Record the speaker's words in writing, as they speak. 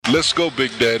Let's go,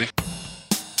 Big Daddy.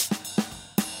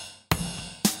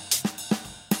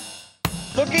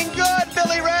 Looking good,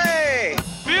 Billy Ray.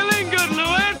 Feeling good,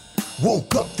 Louis.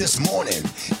 Woke up this morning,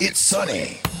 it's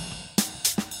sunny.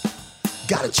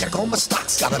 Gotta check on my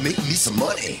stocks, gotta make me some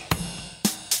money.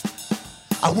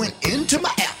 I went into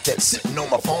my app that's sitting on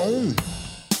my phone.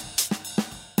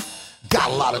 Got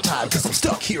a lot of time cause I'm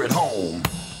stuck here at home.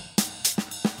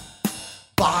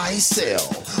 Buy, sell,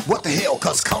 what the hell,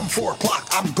 cause come 4 o'clock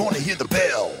I'm gonna hear the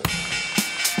bell.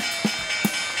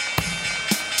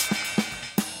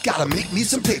 Gotta make me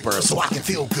some paper so I can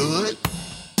feel good.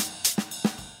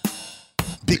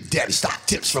 Big Daddy stock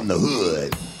tips from the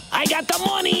hood. I got the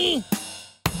money.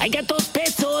 I got those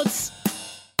pesos.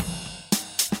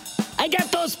 I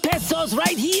got those pesos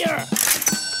right here.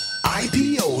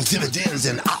 IPOs, dividends,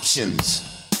 and options.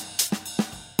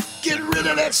 Get rid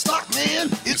of that stock, man.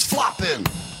 It's flopping.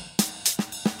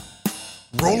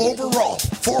 Rollover Roth,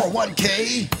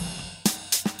 401k.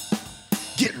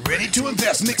 Get ready to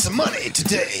invest, make some money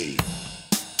today.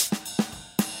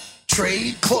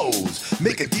 Trade, close,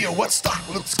 make a deal. What stock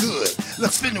looks good?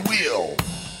 Let's spin the wheel.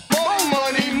 More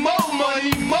money, more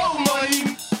money, more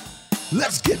money.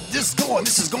 Let's get this going.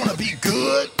 This is gonna be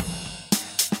good.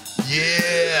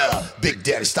 Yeah, Big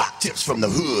Daddy stock tips from the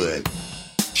hood.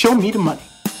 Show me the money.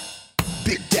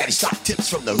 Big Daddy stock tips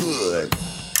from the hood.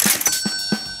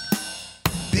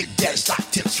 Big Daddy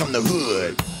stock tips from the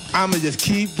hood. I'ma just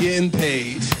keep getting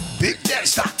paid. Big Daddy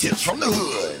stock tips from the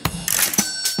hood.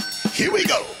 Here we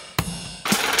go.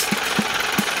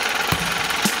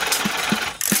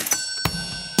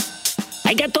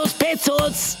 I got those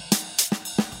pesos.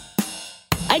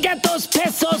 I got those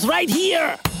pesos right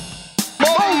here.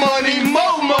 More money,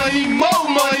 more money, more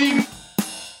money.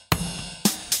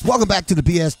 Welcome back to the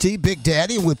BST. Big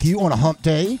Daddy with you on a hump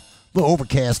day. A little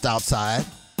overcast outside.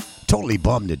 Totally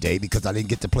bummed today because I didn't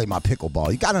get to play my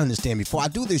pickleball. You got to understand, before I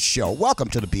do this show, welcome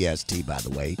to the BST, by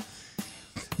the way.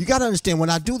 You got to understand,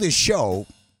 when I do this show,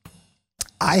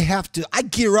 I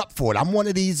gear up for it. I'm one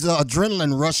of these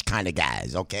adrenaline rush kind of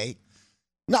guys, okay?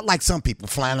 Not like some people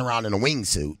flying around in a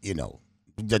wingsuit, you know,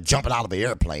 just jumping out of an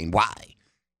airplane. Why?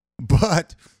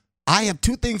 But I have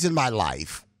two things in my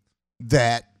life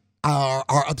that are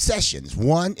obsessions.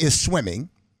 One is swimming.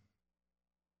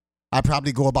 I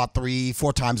probably go about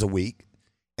 3-4 times a week.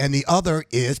 And the other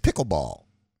is pickleball.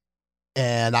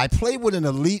 And I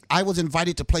was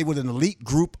invited to play with an elite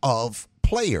group of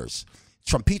players. It's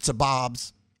from Pizza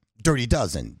Bob's Dirty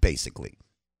Dozen, basically.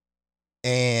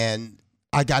 And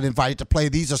I got invited to play.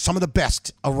 These are some of the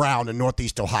best around in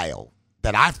Northeast Ohio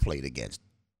that I've played against.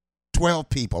 12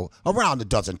 people, around a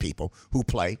dozen people who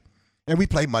play. And we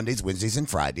play Mondays, Wednesdays, and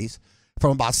Fridays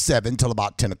from about 7 till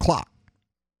about 10 o'clock.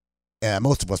 And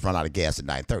most of us run out of gas at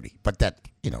 9:30. But that,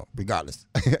 regardless.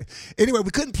 Anyway,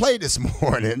 we couldn't play this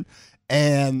morning.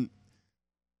 And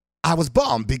I was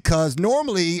bummed because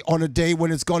normally on a day when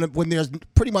there's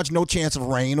pretty much no chance of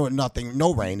rain or nothing,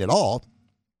 no rain at all,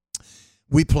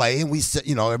 we play and we sit,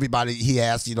 everybody, he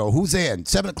asks, who's in?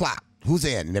 7 o'clock, who's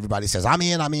in? And everybody says, I'm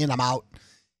in, I'm out.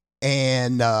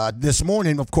 And this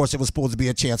morning, of course, it was supposed to be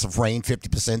a chance of rain, 50%,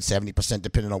 70%,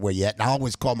 depending on where you're at. And I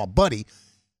always call my buddy,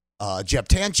 Jeff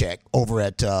Tanchek, over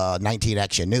at 19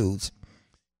 Action News.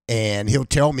 And he'll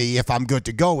tell me if I'm good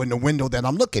to go in the window that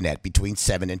I'm looking at between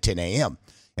 7 and 10 a.m.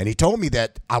 And he told me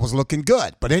that I was looking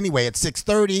good. But anyway, at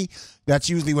 6:30, that's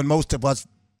usually when most of us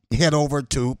head over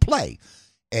to play.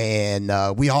 And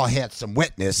we all had some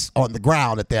wetness on the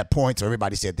ground at that point, so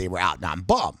everybody said they were out. Now, I'm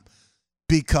bummed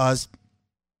because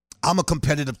I'm a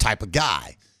competitive type of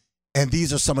guy, and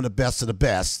these are some of the best of the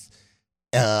best.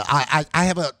 I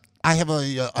have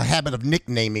a habit of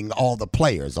nicknaming all the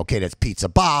players. Okay, that's Pizza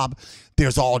Bob.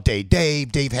 There's All Day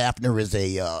Dave. Dave Hafner is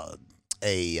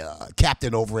a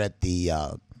captain over at the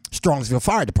Strongsville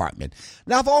Fire Department.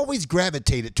 Now, I've always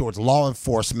gravitated towards law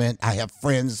enforcement. I have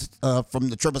friends from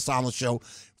the Trevor Solomon Show,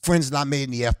 friends that I made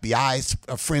in the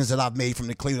FBI, friends that I've made from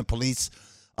the Cleveland Police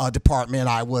Department.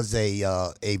 I was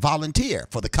a volunteer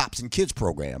for the Cops and Kids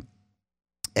program.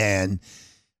 And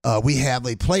we have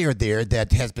a player there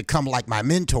that has become like my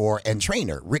mentor and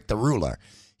trainer, Rick the Ruler.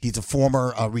 He's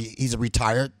a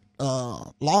retired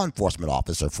law enforcement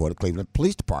officer for the Cleveland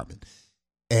Police Department.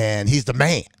 And he's the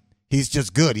man. He's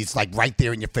just good. He's like right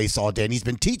there in your face all day. And he's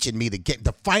been teaching me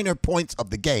the finer points of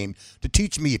the game to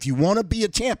teach me if you want to be a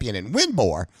champion and win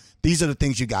more, these are the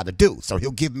things you got to do. So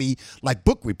he'll give me like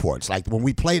book reports. Like when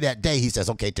we play that day, he says,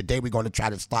 okay, today we're going to try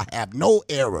to have no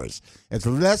errors, as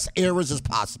less errors as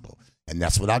possible. And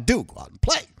that's what I'll do. Go out and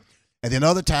play. And then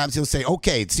other times he'll say,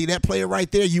 okay, see that player right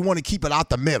there? You want to keep it out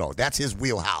the middle. That's his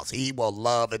wheelhouse. He will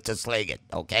love it to sling it,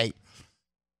 okay?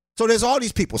 So there's all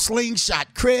these people.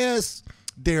 Slingshot Chris.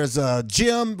 There's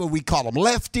Jim, but we call him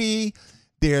Lefty.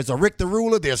 There's Rick the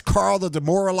Ruler. There's Carl the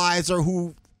Demoralizer,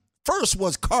 who first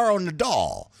was Carl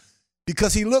Nadal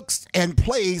because he looks and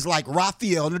plays like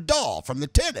Rafael Nadal from the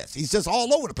tennis. He's just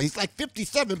all over the place. He's like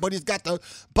 57, but he's got the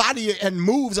body and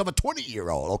moves of a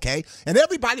 20-year-old, okay? And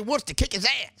everybody wants to kick his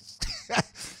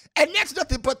ass. And that's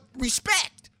nothing but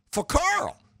respect for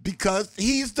Carl because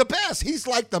he's the best. He's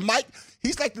like the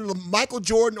Michael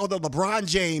Jordan or the LeBron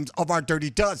James of our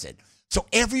Dirty Dozen. So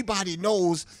everybody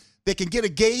knows they can get a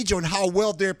gauge on how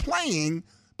well they're playing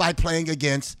by playing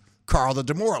against Carl the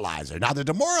Demoralizer. Now, the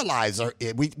Demoralizer,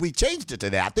 we changed it to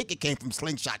that. I think it came from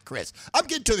Slingshot Chris. I'm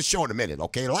getting to the show in a minute,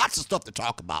 okay? Lots of stuff to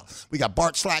talk about. We got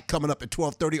Bart Slak coming up at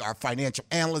 12:30, our financial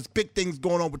analyst. Big things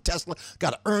going on with Tesla.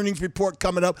 Got an earnings report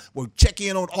coming up. We'll check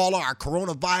in on all our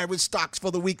coronavirus stocks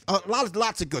for the week.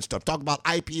 Lots of good stuff. Talk about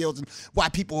IPOs and why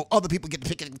other people get to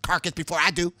pick the carcass before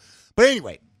I do. But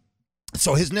anyway,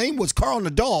 so his name was Carl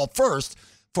Nadal first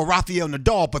for Rafael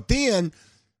Nadal, but then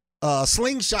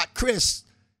Slingshot Chris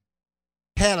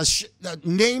had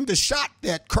named a shot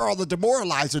that Carl the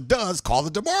Demoralizer does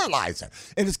called the Demoralizer.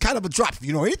 And it's kind of a drop. If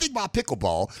you know anything about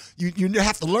pickleball, you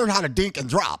have to learn how to dink and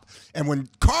drop. And when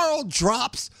Carl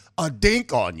drops a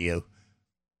dink on you,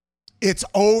 it's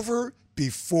over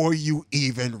before you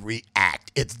even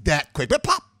react. It's that quick. But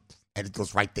pop! And it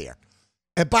goes right there.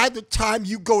 And by the time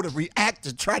you go to react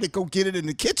and try to go get it in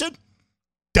the kitchen,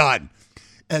 done.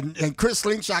 And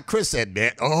Slingshot Chris said,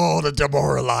 man, the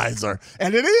Demoralizer.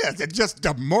 And it is. It just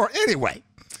anyway,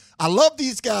 I love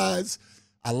these guys.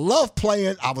 I love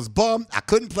playing. I was bummed. I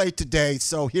couldn't play today,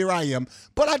 so here I am.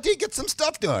 But I did get some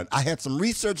stuff done. I had some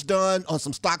research done on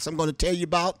some stocks I'm going to tell you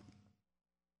about.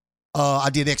 I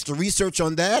did extra research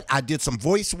on that. I did some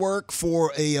voice work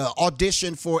for a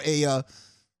audition for a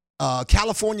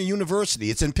California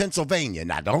University. It's in Pennsylvania.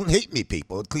 Now, don't hate me,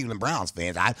 people, Cleveland Browns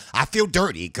fans. I feel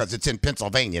dirty because it's in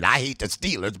Pennsylvania. And I hate the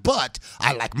Steelers, but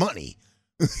I like money.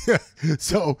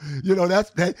 So,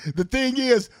 that's that. The thing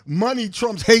is, money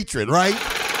trumps hatred, right?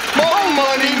 More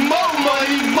money, more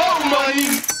money, more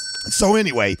money. So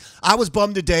anyway, I was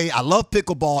bummed today. I love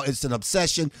pickleball. It's an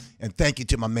obsession. And thank you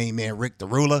to my main man, Rick the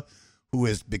Ruler, who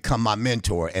has become my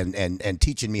mentor and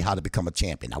teaching me how to become a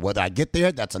champion. Now, whether I get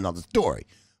there, that's another story.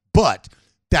 But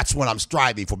that's what I'm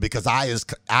striving for because I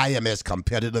am as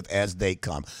competitive as they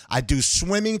come. I do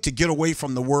swimming to get away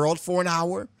from the world for an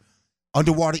hour.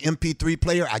 Underwater MP3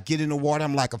 player. I get in the water.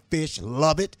 I'm like a fish.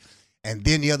 Love it. And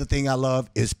then the other thing I love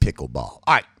is pickleball. All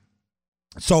right.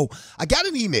 So I got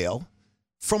an email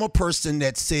from a person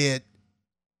that said,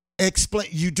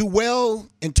 you do well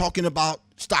in talking about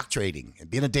stock trading and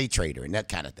being a day trader and that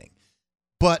kind of thing.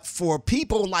 But for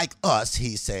people like us,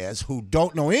 he says, who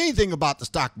don't know anything about the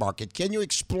stock market, can you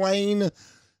explain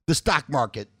the stock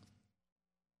market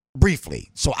briefly?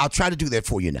 So I'll try to do that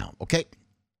for you now, okay?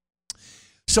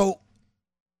 So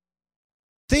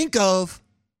think of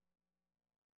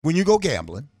when you go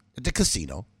gambling at the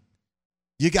casino,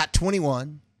 you got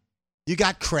 21, you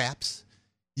got craps,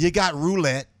 you got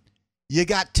roulette, you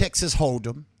got Texas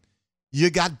Hold'em,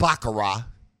 you got Baccarat,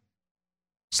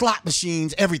 slot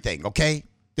machines, everything, okay?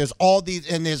 There's all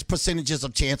these, and there's percentages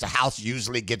of chance. A house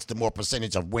usually gets the more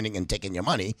percentage of winning and taking your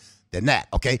money than that,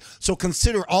 okay? So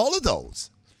consider all of those.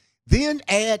 Then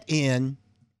add in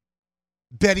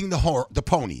betting the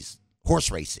ponies,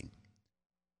 horse racing.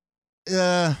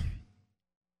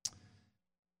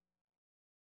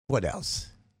 What else?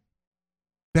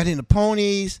 Betting the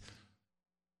ponies.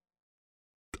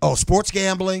 Sports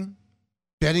gambling,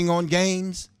 betting on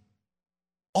games.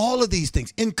 All of these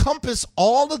things. Encompass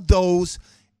all of those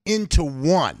into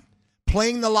one.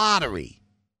 Playing the lottery.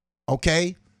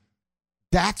 Okay?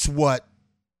 That's what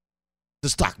the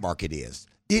stock market is.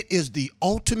 It is the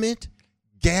ultimate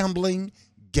gambling,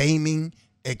 gaming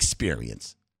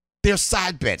experience. There's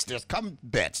side bets. There's come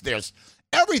bets. There's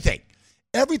everything.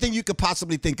 Everything you could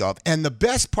possibly think of. And the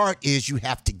best part is you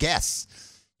have to guess.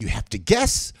 You have to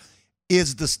guess,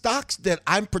 is the stocks that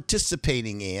I'm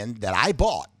participating in that I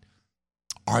bought,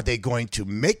 are they going to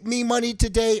make me money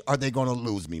today? Or are they going to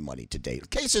lose me money today?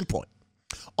 Case in point,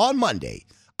 on Monday,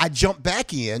 I jumped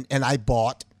back in and I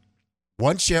bought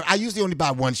one share. I usually only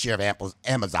buy one share of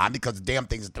Amazon because the damn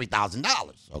thing is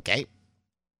 $3,000, okay?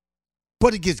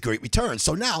 But it gives great returns.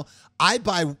 So now I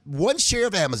buy one share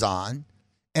of Amazon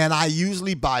and I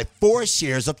usually buy 4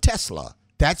 shares of Tesla.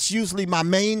 That's usually my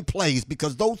main plays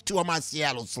because those two are my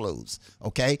Seattle slews,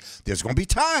 okay? There's going to be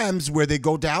times where they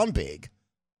go down big.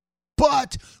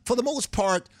 But for the most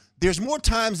part, there's more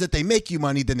times that they make you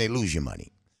money than they lose you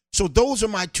money. So those are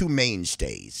my two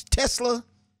mainstays, Tesla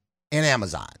and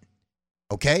Amazon.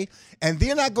 okay? And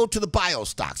then I go to the bio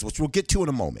stocks, which we'll get to in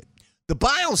a moment. The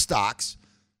bio stocks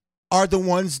are the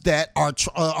ones that are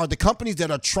the companies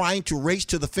that are trying to race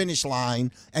to the finish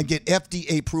line and get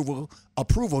FDA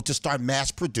approval to start mass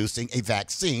producing a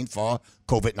vaccine for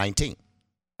COVID-19.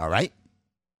 All right?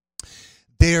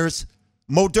 There's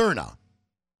Moderna.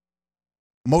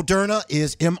 Moderna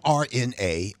is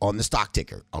mRNA on the stock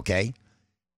ticker, okay?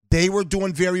 They were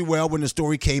doing very well when the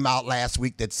story came out last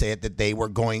week that said that the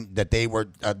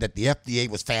FDA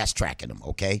was fast tracking them,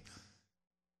 okay?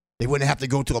 They wouldn't have to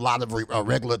go to a lot of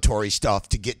regulatory stuff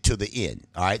to get to the end,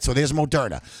 all right? So there's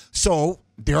Moderna. So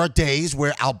there are days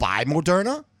where I'll buy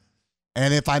Moderna,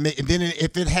 and if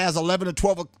it has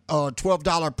 $11 or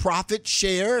 $12 profit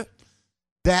share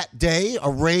that day, a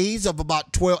raise of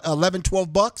about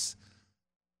 $12,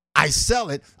 I sell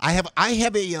it. I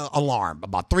have a alarm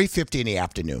about 3:50 in the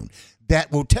afternoon that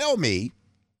will tell me,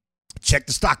 check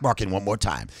the stock market one more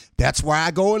time. That's where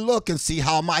I go and look and see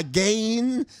how my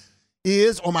gain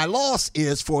is or my loss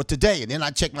is for today. And then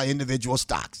I check my individual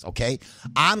stocks, okay?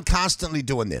 I'm constantly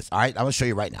doing this, all right? I'm going to show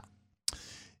you right now.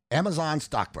 Amazon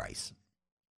stock price.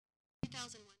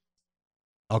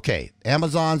 Okay,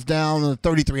 Amazon's down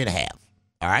 33.5,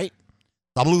 all right?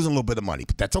 I'm losing a little bit of money,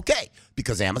 but that's okay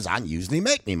because Amazon usually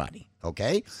make me money,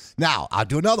 okay? Now, I'll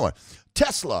do another one.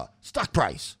 Tesla, stock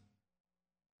price.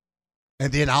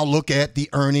 And then I'll look at the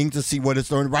earnings to see what it's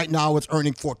earning. Right now, it's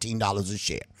earning $14 a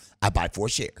share. I buy 4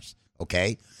 shares,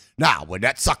 okay? Now, when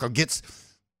that sucker gets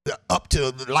up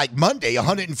to, like Monday,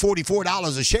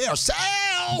 $144 a share,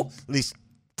 sell, at least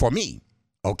for me,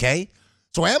 okay?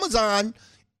 So Amazon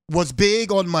was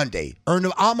big on Monday,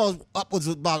 earned almost upwards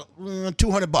of about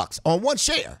 $200 on 1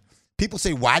 share. People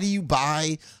say, why do you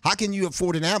buy? How can you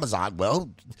afford an Amazon? Well,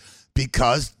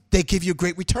 because they give you a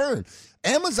great return.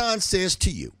 Amazon says to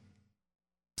you,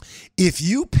 if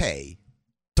you pay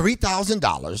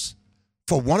 $3,000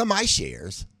 for one of my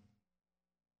shares,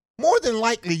 more than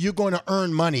likely you're going to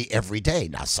earn money every day.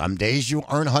 Now, some days you'll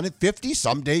earn $150,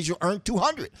 some days you'll earn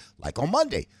 $200, like on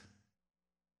Monday.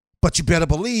 But you better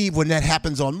believe when that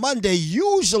happens on Monday,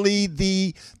 usually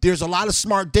there's a lot of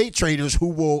smart day traders who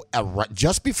will,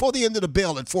 just before the end of the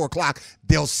bell at 4 o'clock,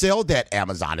 they'll sell that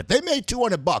Amazon. If they made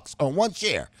 $200 on 1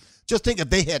 share, just think if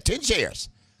they had 10 shares,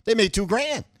 they made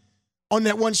 $2,000 on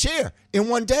that 1 share in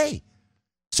 1 day.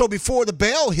 So before the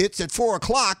bell hits at 4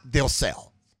 o'clock, they'll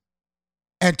sell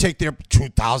and take their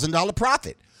 $2,000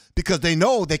 profit because they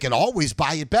know they can always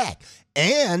buy it back.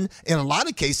 And in a lot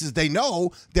of cases, they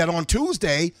know that on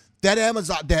Tuesday,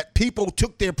 that people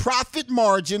took their profit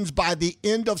margins by the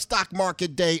end of stock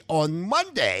market day on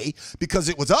Monday because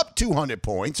it was up 200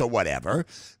 points or whatever.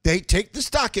 They take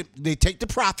the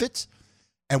profits,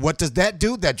 and what does that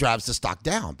do? That drives the stock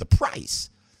down, the price,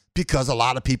 because a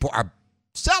lot of people are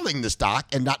selling the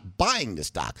stock and not buying the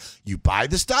stock. You buy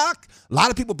the stock, a lot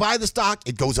of people buy the stock,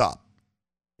 it goes up.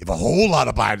 If a whole lot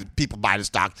of people buy the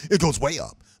stock, it goes way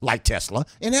up, like Tesla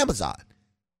and Amazon.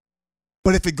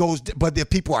 But if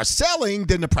people are selling,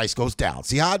 then the price goes down.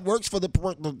 See how it works for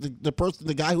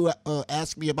the guy who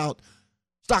asked me about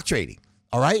stock trading.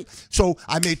 All right. So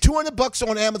I made $200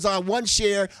 on Amazon, 1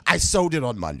 share. I sold it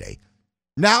on Monday.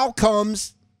 Now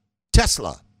comes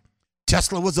Tesla.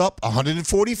 Tesla was up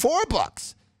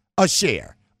 $144 a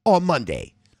share on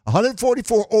Monday.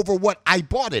 144 over what I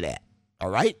bought it at.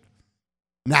 All right.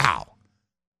 Now,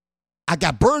 I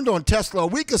got burned on Tesla a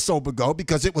week or so ago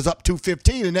because it was up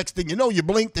 $215. The next thing you know, you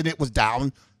blinked and it was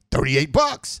down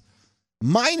 $38,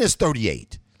 minus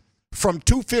 38 from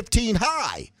 $215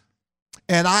 high.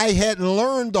 And I hadn't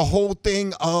learned the whole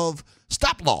thing of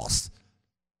stop loss.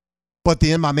 But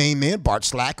then my main man, Bart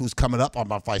Slak, who's coming up on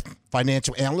my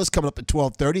financial analyst, coming up at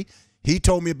 12:30, he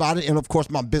told me about it. And, of course,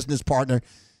 my business partner,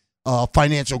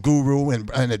 financial guru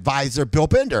and advisor, Bill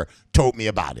Bender, told me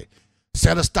about it.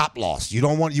 Set a stop loss. You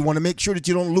want to make sure that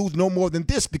you don't lose no more than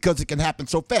this because it can happen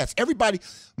so fast.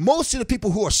 Most of the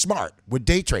people who are smart with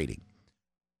day trading,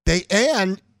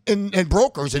 and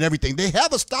brokers and everything, they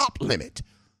have a stop limit.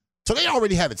 So they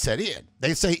already have it set in.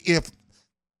 They say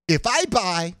if I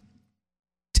buy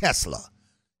Tesla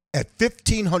at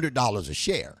 $1,500 a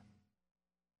share,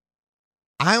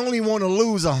 I only want to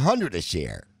lose $100 a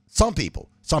share. Some people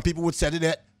would set it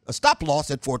at a stop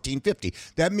loss at $14.50.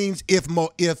 That means if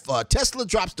Tesla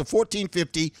drops to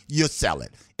 $14.50, you sell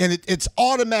it. And it's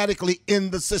automatically in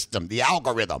the system, the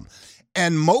algorithm.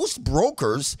 And most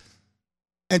brokers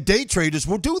and day traders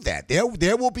will do that.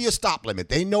 There will be a stop limit.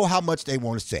 They know how much they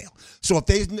want to sell. So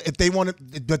if they want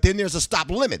to, but then there's a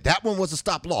stop limit. That one was a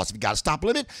stop loss. If you got a stop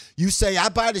limit, you say, I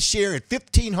buy the share at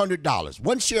 $1,500,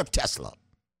 1 share of Tesla.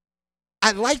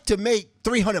 I'd like to make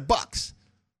 $300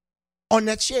 on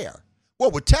that share. Well,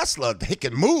 with Tesla, they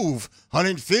can move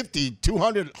 150,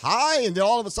 200 high, and then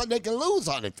all of a sudden they can lose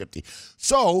 150.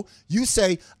 So you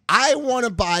say, I want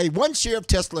to buy one share of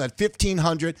Tesla at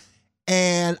 $1,500,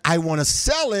 and I want to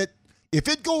sell it. If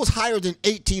it goes higher than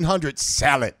 $1,800,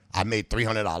 sell it. I made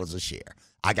 $300 a share.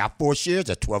 I got 4 shares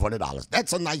at $1,200.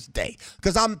 That's a nice day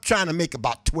because I'm trying to make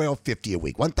about $1,250 a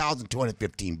week,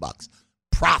 $1,215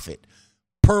 profit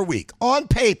per week on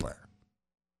paper.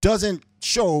 Doesn't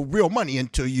show real money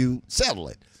until you settle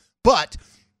it. But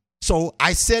so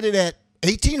I set it at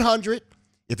 $1,800.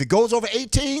 If it goes over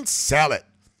 18, sell it.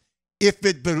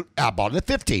 I bought it at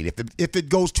 15. If it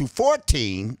goes to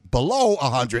 14, below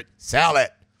 100, sell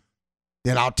it.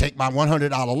 Then I'll take my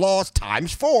 $100 loss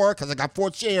times 4 because I got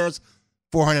 4 shares,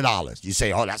 $400. You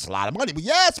say, oh, that's a lot of money. Well,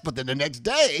 yes, but then the next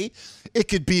day it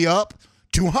could be up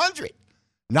 200.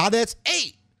 Now that's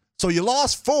 8. So you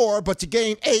lost 4, but you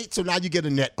gained 8, so now you get a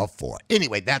net of 4.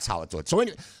 Anyway, that's how it's doing.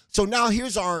 So now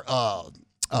here's our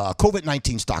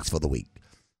COVID-19 stocks for the week.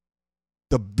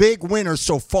 The big winner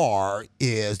so far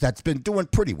is that's been doing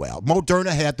pretty well.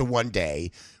 Moderna had the one day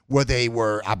where they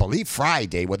were, I believe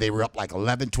Friday, where they were up like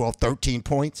 11, 12, 13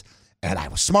 points, and I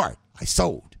was smart. I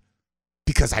sold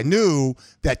because I knew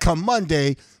that come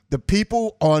Monday, the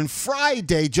people on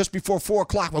Friday, just before 4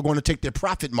 o'clock, were going to take their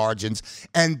profit margins.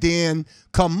 And then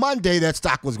come Monday, that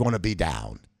stock was going to be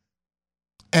down.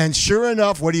 And sure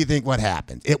enough, what do you think what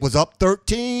happened? It was up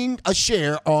 13 a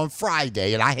share on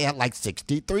Friday, and I had like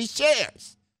 63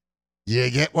 shares. You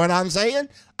get what I'm saying?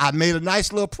 I made a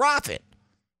nice little profit.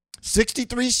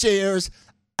 63 shares,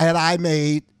 and I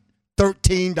made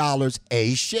 $13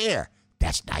 a share.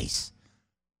 That's nice.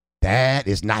 That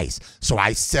is nice. So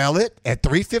I sell it at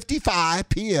 3:55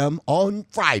 p.m. on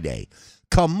Friday.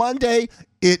 Come Monday,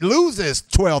 it loses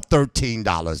 $12,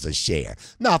 $13 a share.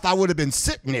 Now, if I would have been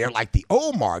sitting there like the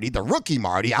old Marty, the rookie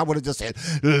Marty, I would have just said,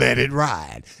 let it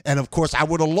ride. And, of course, I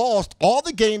would have lost all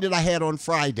the gain that I had on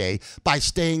Friday by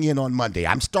staying in on Monday.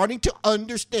 I'm starting to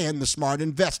understand the smart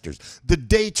investors, the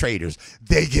day traders.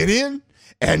 They get in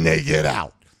and they get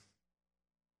out.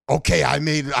 Okay, I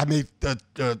made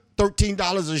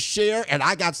 $13 a share, and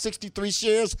I got 63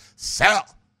 shares. Sell.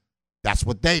 That's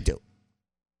what they do.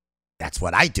 That's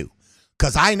what I do.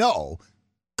 Because I know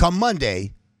come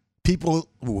Monday, people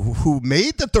who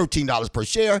made the $13 per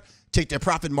share take their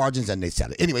profit margins and they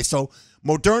sell it. Anyway, so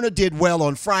Moderna did well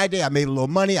on Friday. I made a little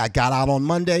money. I got out on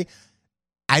Monday.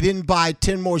 I didn't buy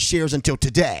 10 more shares until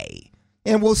today.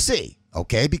 And we'll see.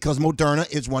 Okay, because Moderna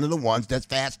is one of the ones that's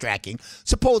fast-tracking,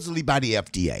 supposedly by the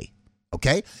FDA.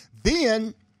 Okay?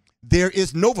 Then there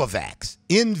is Novavax,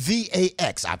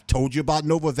 NVAX. I've told you about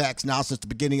Novavax now since the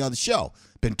beginning of the show.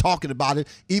 Been talking about it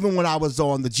even when I was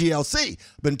on the GLC.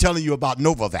 Been telling you about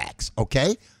Novavax,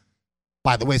 okay?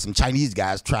 By the way, some Chinese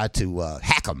guys tried to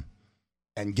hack them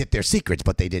and get their secrets,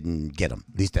 but they didn't get them.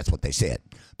 At least that's what they said.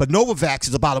 But Novavax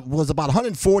was about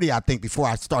 140, I think, before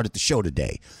I started the show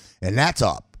today. And that's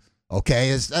up. Okay,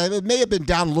 it may have been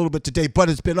down a little bit today, but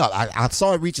it's been up. I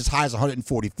saw it reach as high as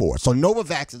 144. So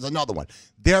Novavax is another one.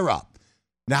 They're up.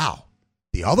 Now,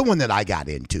 the other one that I got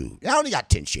into, I only got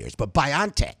 10 shares, but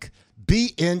BioNTech,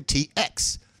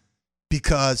 BNTX,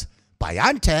 because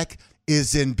BioNTech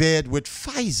is in bed with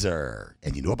Pfizer.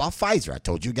 And you know about Pfizer. I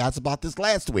told you guys about this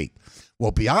last week.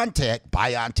 Well, BioNTech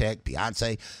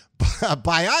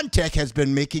has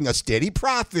been making a steady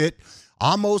profit.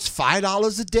 Almost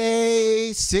 $5 a day,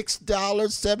 $6,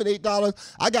 $7,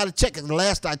 $8. I got to check it. The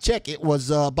last I checked, it was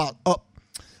about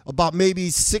maybe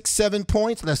 6, 7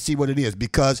 points. Let's see what it is.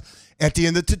 Because at the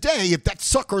end of today, if that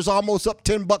sucker's almost up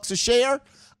 $10 a share,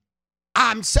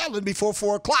 I'm selling before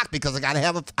 4 o'clock because I got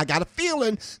a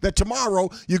feeling that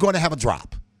tomorrow you're going to have a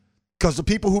drop. Because the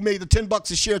people who made the $10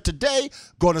 a share today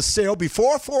going to sell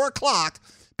before 4 o'clock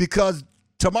because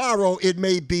tomorrow, it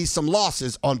may be some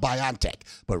losses on BioNTech.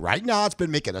 But right now, it's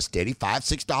been making a steady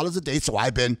 $5, $6 a day, so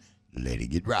I've been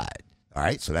letting it ride. All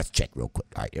right, so let's check real quick.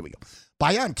 All right, here we go.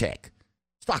 BioNTech,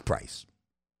 stock price.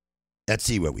 Let's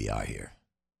see where we are here.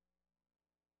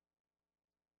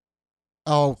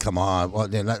 Oh, come on. Well,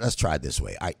 then let's try it this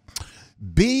way. All right.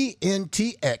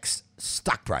 BNTX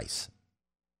stock price.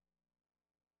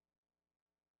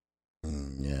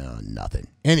 Yeah, nothing.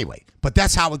 Anyway, but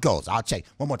that's how it goes. I'll check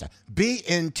one more time.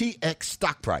 BNTX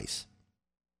stock price.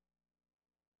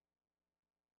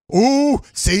 Ooh,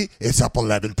 see, it's up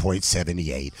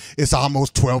 11.78. It's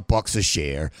almost $12 a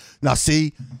share. Now,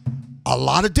 see, a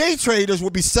lot of day traders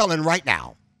will be selling right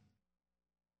now.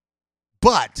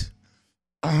 But,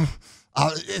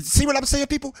 see what I'm saying,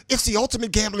 people? It's the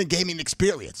ultimate gambling gaming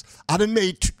experience. I done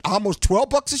made almost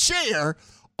 $12 a share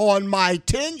on my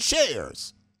 10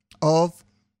 shares of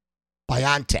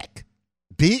BioNTech,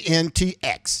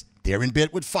 BNTX. They're in bed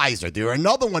with Pfizer. They're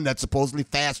another one that's supposedly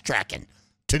fast-tracking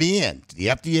to the end, to the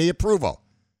FDA approval.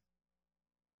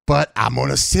 But I'm going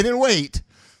to sit and wait.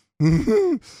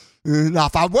 Now,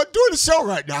 if I wasn't doing the show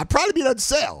right now, I'd probably be on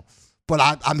sale.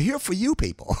 But I'm here for you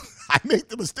people. I make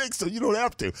the mistakes so you don't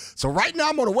have to. So right now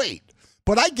I'm going to wait.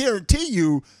 But I guarantee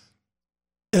you,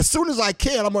 as soon as I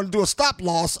can, I'm going to do a stop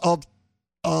loss of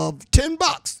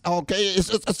 $10. Okay,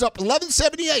 it's up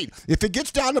 11.78. If it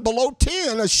gets down to below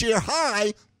 10, a share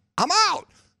high, I'm out.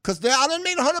 Because now I done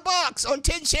made $100 on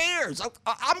 10 shares.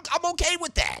 I'm okay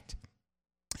with that.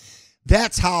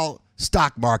 That's how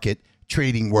stock market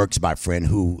trading works, my friend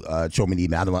who showed me the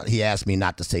email. He asked me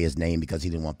not to say his name because he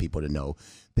didn't want people to know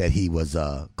that he was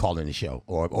calling the show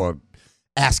or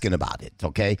asking about it,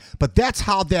 okay? But that's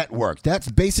how that works.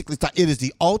 That's basically, it is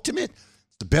the ultimate,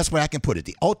 the best way I can put it,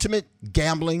 the ultimate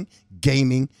gambling,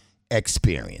 gaming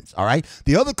experience, all right?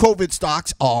 The other COVID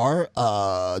stocks are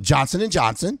Johnson &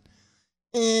 Johnson.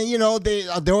 And, you know,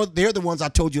 they're the ones I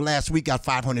told you last week got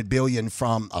 $500 million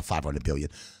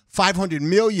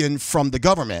from the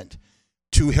government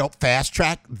to help fast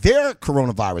track their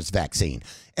coronavirus vaccine.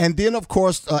 And then, of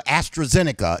course,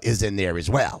 AstraZeneca is in there as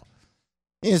well.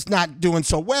 It's not doing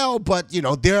so well, but, you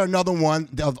know, they're another one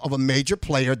of a major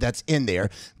player that's in there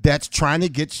that's trying to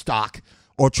get stock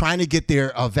or trying to get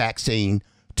their vaccine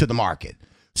to the market.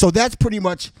 So that's pretty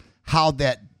much how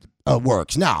that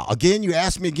works. Now, again, you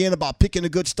asked me again about picking a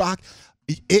good stock.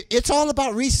 It's all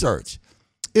about research.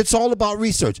 It's all about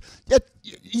research.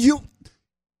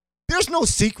 There's no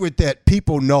secret that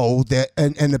people know that,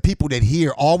 and the people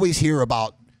that always hear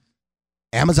about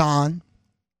Amazon,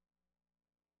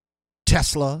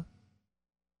 Tesla,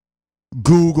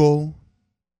 Google,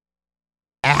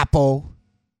 Apple.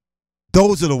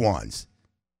 Those are the ones.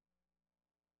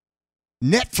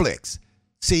 Netflix.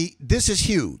 See, this is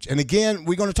huge. And again,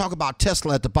 we're going to talk about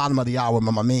Tesla at the bottom of the hour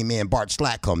when my main man Bart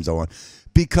Slak comes on,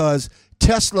 because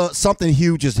Tesla, something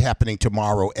huge is happening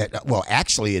tomorrow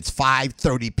actually it's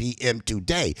 5:30 p.m.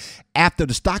 today after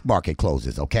the stock market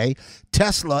closes, okay?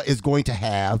 Tesla is going to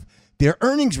have their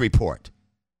earnings report.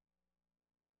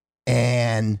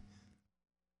 And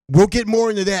we'll get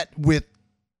more into that with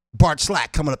Bart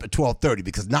Slak coming up at 12:30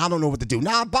 because now I don't know what to do.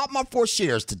 Now I bought my 4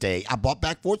 shares today. I bought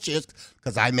back 4 shares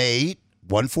because I made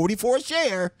 $144 a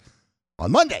share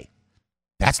on Monday.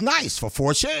 That's nice for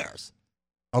 4 shares.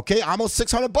 Okay, almost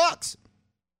 $600.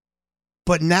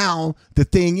 But now the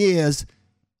thing is,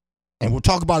 and we'll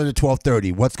talk about it at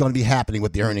 12:30, what's going to be happening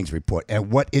with the earnings report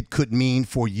and what it could mean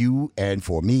for you and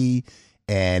for me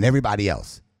and everybody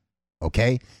else.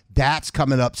 Okay? That's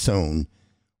coming up soon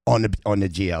on the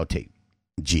GLT.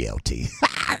 GLT.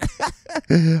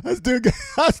 I still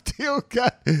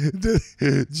got the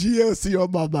GLC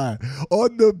on my mind.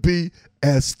 On the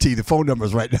BST. The phone number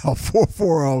is right now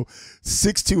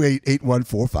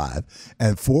 440-628-8145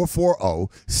 and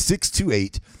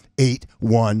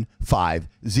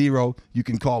 440-628-8150. You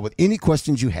can call with any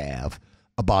questions you have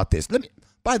about this.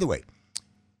 By the way,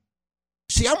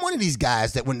 see, I'm one of these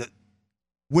guys that when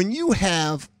you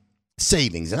have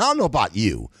savings, and I don't know about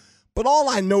you, but all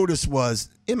I noticed was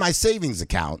in my savings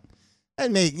account, I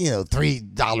make,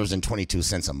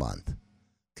 $3.22 a month.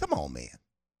 Come on, man.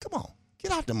 Come on.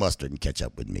 Get out the mustard and catch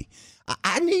up with me.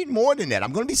 I need more than that.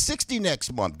 I'm going to be 60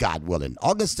 next month, God willing,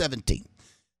 August 17th.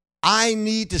 I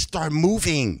need to start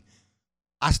moving.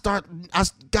 I got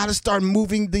to start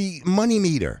moving the money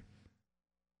meter.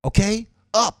 Okay?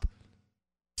 Up.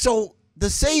 So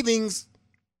the savings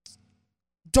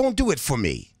don't do it for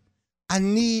me. I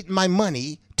need my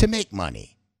money to make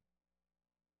money.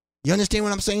 You understand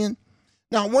what I'm saying?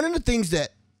 Now, one of the things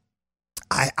that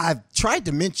I've tried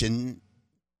to mention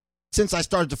since I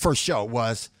started the first show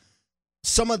was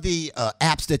some of the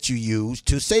apps that you use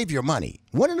to save your money.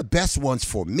 One of the best ones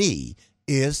for me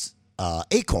is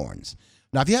Acorns.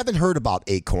 Now, if you haven't heard about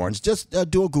Acorns, just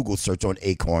do a Google search on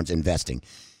Acorns investing.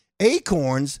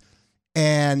 Acorns,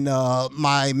 and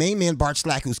my main man, Bart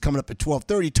Slak, who's coming up at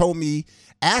 12:30,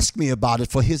 asked me about it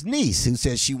for his niece, who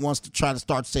says she wants to try to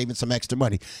start saving some extra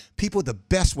money. People, the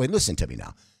best way, listen to me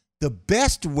now, the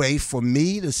best way for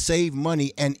me to save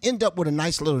money and end up with a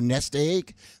nice little nest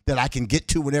egg that I can get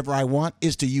to whenever I want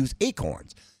is to use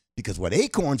Acorns. Because what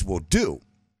Acorns will do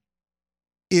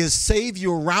is save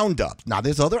your roundups. Now,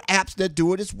 there's other apps that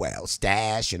do it as well,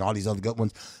 Stash and all these other good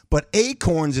ones, but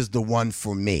Acorns is the one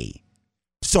for me.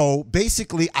 So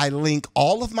basically, I link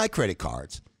all of my credit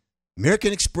cards,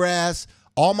 American Express,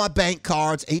 all my bank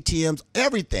cards, ATMs,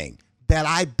 everything that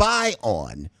I buy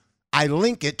on, I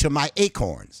link it to my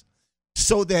Acorns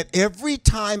so that every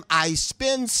time I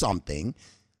spend something,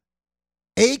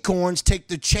 Acorns take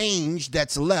the change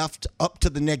that's left up to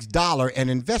the next dollar and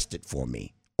invest it for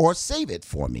me or save it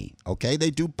for me. Okay,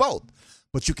 they do both.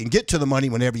 But you can get to the money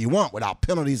whenever you want without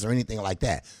penalties or anything like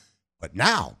that. But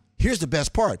now, here's the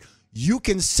best part. You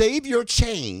can save your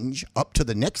change up to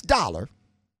the next dollar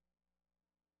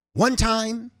one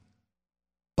time,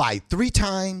 by 3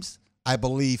 times, I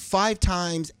believe 5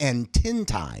 times, and 10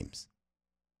 times.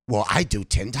 Well, I do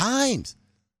 10 times.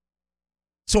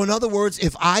 So in other words,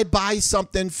 if I buy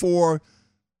something for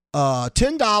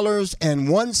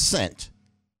 $10.01,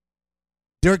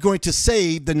 they're going to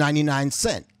save the 99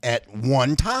 cents at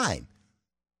one time.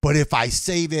 But if I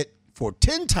save it for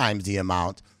 10 times the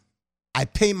amount, I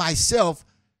pay myself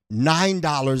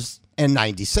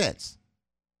 $9.90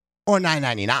 or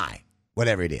 $9.99,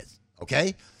 whatever it is.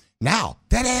 Okay? Now,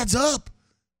 that adds up.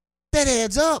 That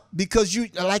adds up because you,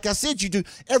 like I said, you do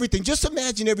everything. Just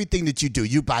imagine everything that you do.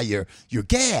 You buy your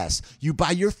gas. You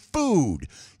buy your food.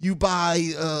 You buy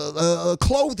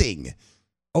clothing.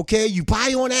 Okay? You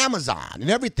buy on Amazon and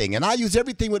everything. And I use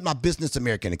everything with my Business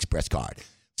American Express card.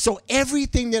 So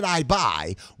everything that I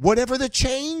buy, whatever the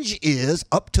change is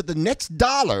up to the next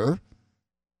dollar,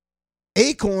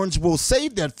 Acorns will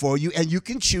save that for you, and you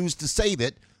can choose to save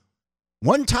it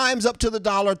 1 times up to the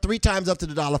dollar, 3 times up to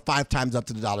the dollar, 5 times up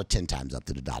to the dollar, 10 times up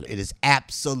to the dollar. It is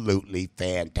absolutely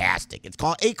fantastic. It's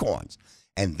called Acorns.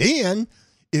 And then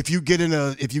if you get in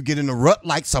a rut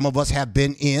like some of us have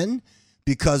been in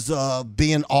because of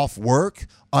being off work,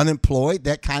 unemployed,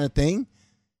 that kind of thing,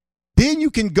 then you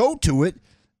can go to it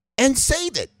and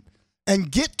save it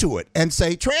and get to it and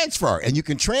say transfer. And you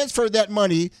can transfer that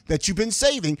money that you've been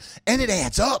saving, and it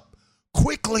adds up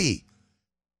quickly.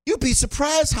 You'll be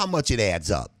surprised how much it adds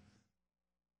up.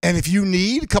 And if you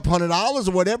need a couple $100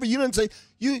 or whatever, you don't say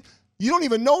you don't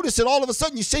even notice it. All of a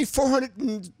sudden, you save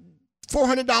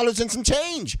 $400 and some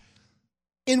change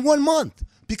in 1 month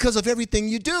because of everything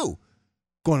you do.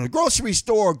 Going to the grocery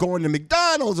store, going to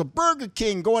McDonald's or Burger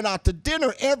King, going out to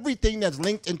dinner, everything that's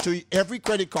linked into every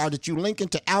credit card that you link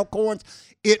into Acorns,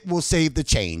 it will save the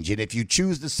change. And if you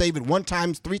choose to save it 1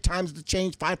 time, 3 times the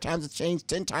change, 5 times the change,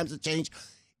 10 times the change,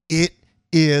 it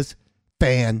is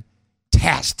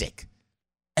fantastic.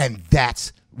 And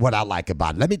that's what I like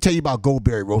about it. Let me tell you about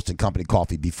Goldberry Roasting Company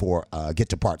coffee before I get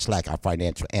to Bart Slak, our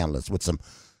financial analyst, with some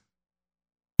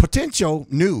potential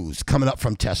news coming up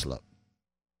from Tesla.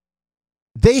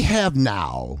 They have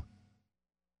now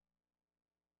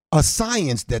a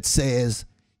science that says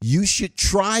you should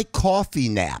try coffee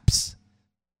naps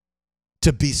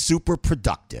to be super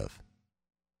productive.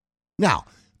 Now,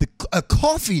 a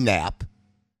coffee nap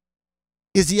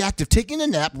is the act of taking a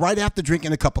nap right after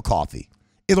drinking a cup of coffee.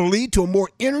 It'll lead to a more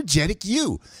energetic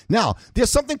you. Now, there's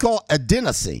something called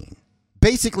adenosine.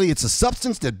 Basically, it's a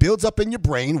substance that builds up in your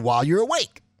brain while you're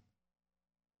awake.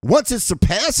 Once it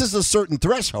surpasses a certain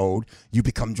threshold, you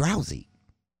become drowsy.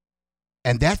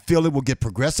 And that feeling will get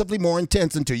progressively more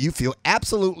intense until you feel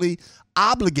absolutely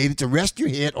obligated to rest your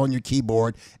head on your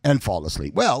keyboard and fall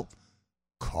asleep. Well,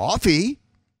 coffee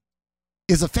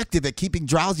is effective at keeping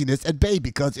drowsiness at bay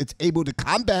because it's able to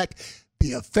combat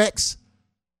the effects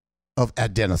of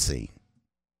adenosine.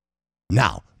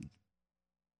 Now,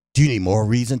 do you need more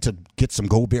reason to get some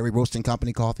Goldberry Roasting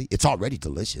Company coffee? It's already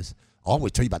delicious. I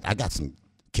always tell you about, I got some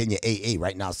Kenya AA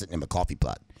right now sitting in my coffee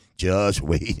pot, just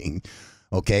waiting.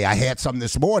 Okay, I had some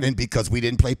this morning because we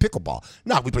didn't play pickleball.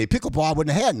 Now, if we played pickleball, I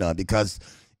wouldn't have had none because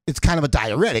it's kind of a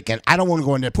diuretic, and I don't want to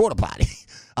go in there porta potty.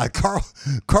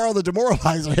 Carl the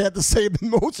Demoralizer had the same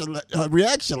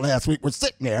reaction last week. We're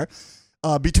sitting there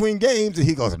between games, and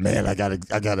he goes, "Man, I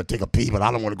gotta take a pee, but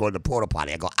I don't want to go in the porta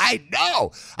potty." I go, "I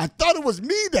know. I thought it was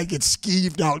me that gets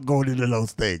skeeved out going into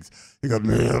those things." He goes,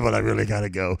 "Man, but I really gotta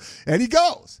go," and he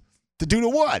goes to do the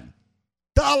one.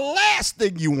 The last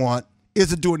thing you want is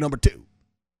to do a number 2.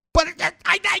 But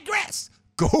I digress.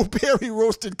 Goldberry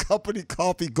Roasting Company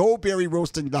coffee,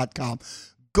 goldberryroasting.com.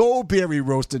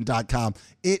 Goldberryroasting.com.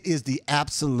 It is the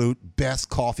absolute best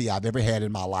coffee I've ever had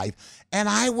in my life. And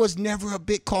I was never a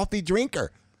big coffee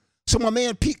drinker. So my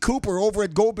man Pete Cooper over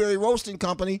at Goldberry Roasting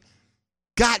Company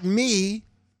got me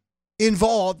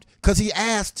involved because he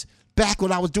asked back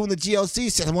when I was doing the GLC,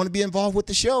 said, "I want to be involved with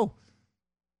the show.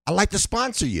 I'd like to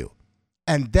sponsor you."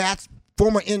 And that's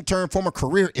former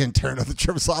career intern of the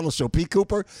Trevor Sottle Show, Pete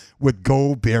Cooper, with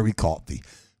Goldberry Coffee.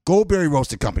 Goldberry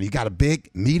Roasting Company. You got a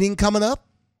big meeting coming up?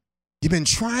 You've been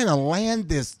trying to land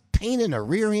this pain in the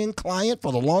rear end client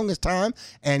for the longest time,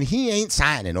 and he ain't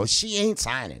signing or she ain't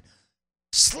signing.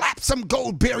 Slap some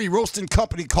Goldberry Roasting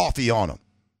Company coffee on them.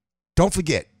 Don't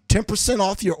forget, 10%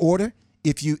 off your order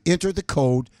if you enter the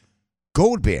code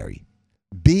Goldberry,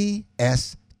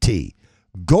 BST.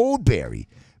 Goldberry,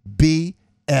 BST.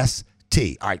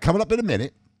 BST. All right, coming up in a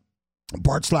minute,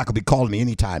 Bart Slak will be calling me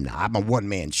anytime now. I'm a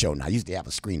one-man show now. I used to have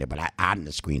a screener, but I'm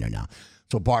the screener now.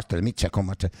 So, Bart, let me check on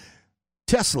my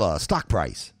Tesla stock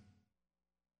price.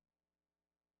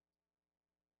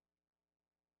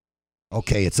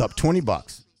 Okay, it's up $20.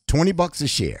 $20 a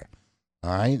share.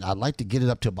 All right, I'd like to get it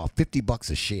up to about $50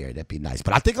 a share. That'd be nice.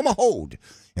 But I think I'm going to hold.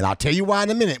 And I'll tell you why in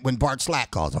a minute when Bart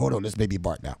Slak calls. Hold on, this may be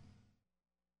Bart now.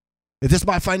 Is this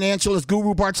my financialist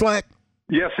guru, Bart Slak?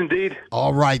 Yes, indeed.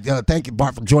 All right. Thank you,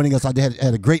 Bart, for joining us. I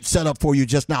had a great setup for you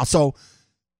just now. So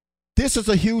this is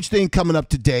a huge thing coming up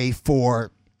today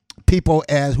for people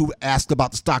who asked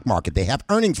about the stock market. They have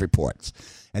earnings reports,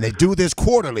 and they do this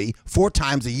quarterly 4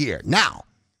 times a year. Now,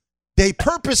 they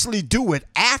purposely do it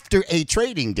after a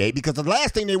trading day because the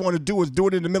last thing they want to do is do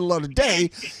it in the middle of the day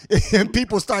and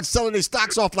people start selling their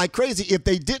stocks off like crazy if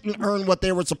they didn't earn what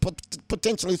they were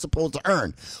potentially supposed to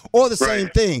earn. Or the same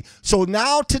thing. So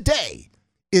now today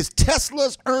is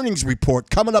Tesla's earnings report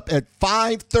coming up at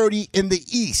 5:30 in the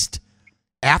East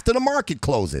after the market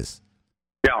closes.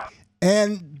 Yeah.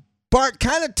 And Bart,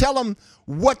 kind of tell them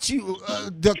what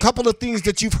the couple of things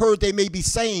that you've heard they may be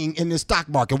saying in the stock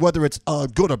market, whether it's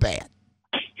good or bad.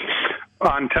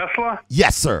 On Tesla?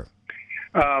 Yes, sir.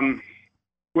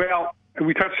 Well,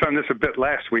 we touched on this a bit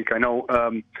last week. I know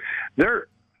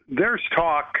there's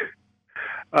talk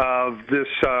of this.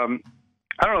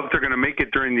 I don't know if they're going to make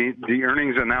it during the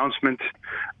earnings announcement.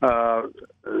 That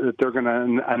they're going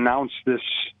to announce this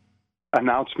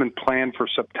announcement plan for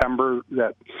September,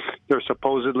 that they're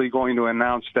supposedly going to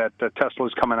announce that Tesla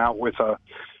is coming out with a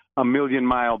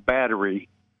 1,000,000-mile battery.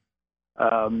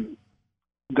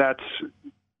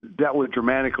 That would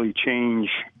dramatically change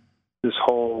this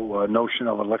whole notion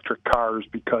of electric cars,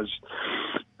 because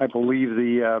I believe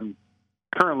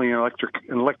currently an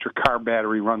electric car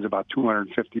battery runs about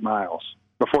 250 miles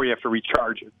before you have to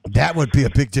recharge it. That would be a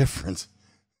big difference.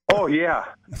 Oh yeah.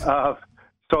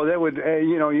 So that would,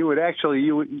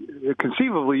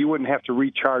 conceivably, you wouldn't have to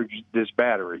recharge this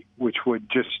battery, which would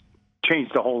just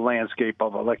change the whole landscape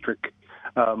of electric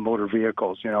motor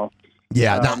vehicles.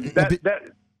 Yeah.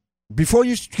 Before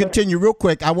you continue, real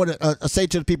quick, I want to say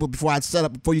to the people before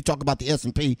you talk about the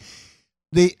S&P,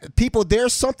 the people,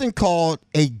 there's something called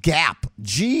a GAAP,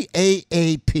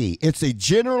 GAAP. It's a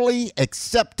generally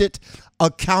accepted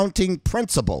accounting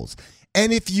principles.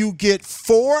 And if you get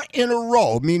 4 in a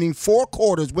row, meaning 4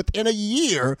 quarters within a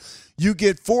year, you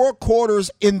get 4 quarters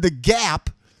in the gap,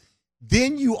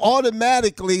 then you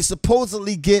automatically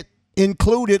supposedly get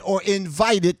included or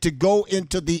invited to go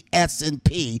into the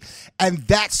S&P. And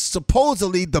that's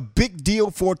supposedly the big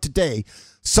deal for today.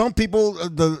 Some people,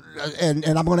 and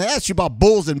I'm going to ask you about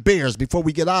bulls and bears before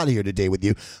we get out of here today with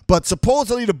you, but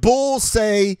supposedly the bulls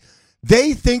say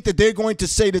they think that they're going to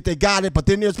say that they got it, but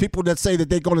then there's people that say that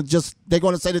they're going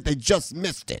to say that they just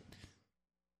missed it.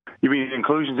 You mean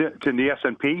inclusion in the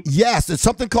S&P? Yes, it's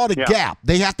something called a gap.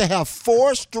 They have to have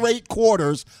 4 straight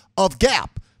quarters of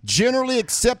gap, generally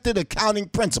accepted accounting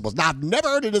principles. Now, I've never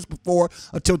heard of this before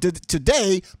until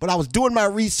today, but I was doing my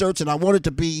research and I wanted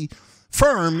to be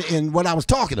firm in what I was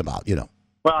talking about,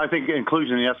 Well, I think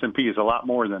inclusion in the S&P is a lot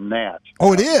more than that.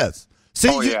 Oh, it is.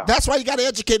 See, yeah. That's why you got to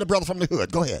educate a brother from the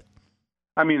hood. Go ahead.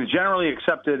 I mean, generally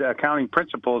accepted accounting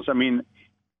principles. I mean,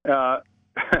 when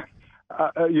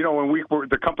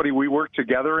the company we worked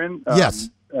together in, yes,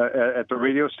 at the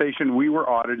radio station, we were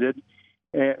audited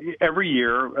every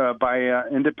year by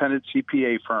an independent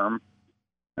CPA firm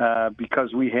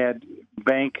because we had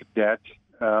bank debt.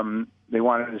 They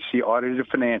wanted to see audited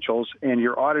financials, and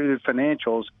your audited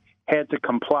financials had to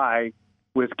comply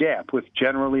with GAAP, with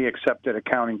generally accepted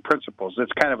accounting principles.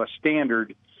 That's kind of a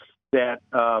standard that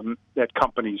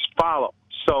companies follow.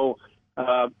 So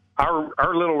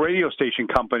our little radio station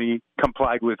company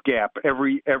complied with GAAP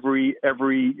every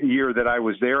year that I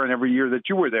was there, and every year that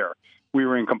you were there, we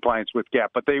were in compliance with GAAP.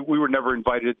 But we were never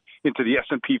invited into the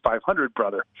S&P 500,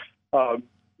 brother.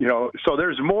 So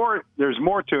there's more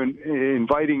to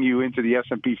inviting you into the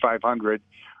S&P 500,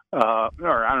 or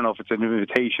I don't know if it's an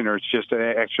invitation or it's just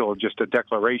a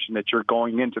declaration that you're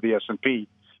going into the S&P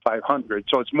 500.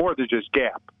 So it's more than just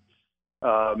GAAP.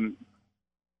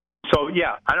 So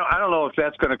yeah, I don't know if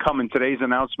that's going to come in today's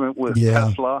announcement with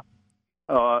Tesla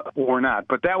or not,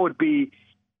 but that would be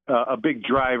a big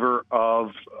driver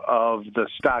of the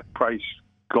stock price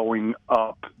going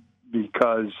up,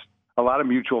 because a lot of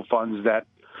mutual funds that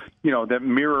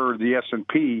mirror the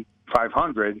S&P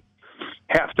 500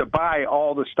 have to buy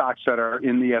all the stocks that are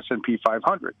in the S&P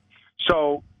 500.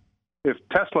 So if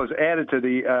Tesla is added to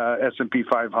the S&P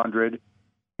 500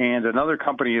 and another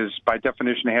company is, by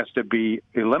definition, has to be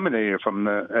eliminated from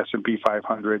the S&P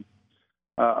 500,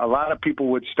 a lot of people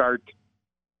would start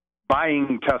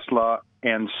buying Tesla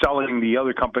and selling the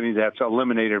other company that's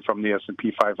eliminated from the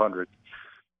S&P 500.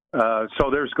 So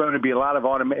there's going to be a lot of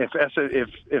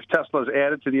if Tesla's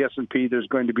added to the S&P, there's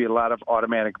going to be a lot of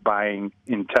automatic buying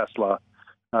in Tesla.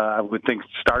 I would think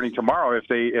starting tomorrow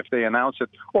if they announce it,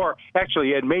 or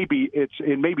actually it may be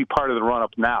part of the run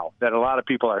up now that a lot of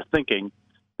people are thinking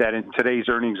that in today's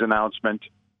earnings announcement,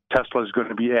 Tesla is going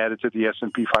to be added to the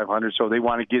S&P 500, so they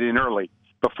want to get in early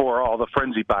before all the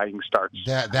frenzy buying starts.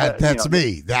 That's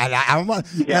me. And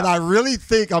I really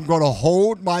think I'm going to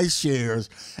hold my shares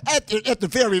at the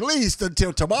very least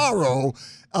until tomorrow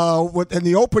in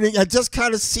the opening and just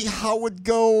kind of see how it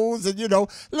goes. And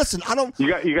listen, I don't. You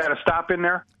got to stop in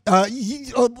there.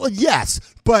 Yes,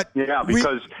 but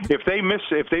because if they miss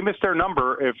their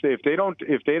number, if they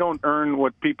don't earn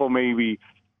what people may be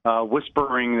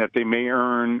whispering that they may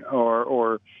earn,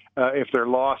 or if their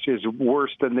loss is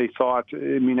worse than they thought, I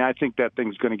mean, I think that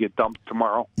thing's going to get dumped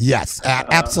tomorrow. Yes,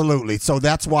 absolutely. So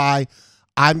that's why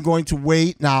I'm going to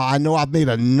wait. Now, I know I've made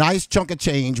a nice chunk of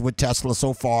change with Tesla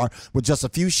so far with just a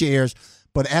few shares,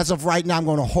 but as of right now, I'm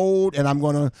going to hold, and I'm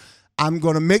going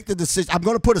to make the decision. I'm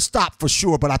going to put a stop for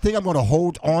sure, but I think I'm going to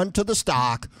hold on to the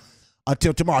stock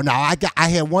until tomorrow. Now, I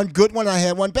had one good one, I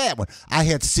had one bad one. I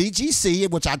had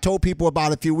CGC, which I told people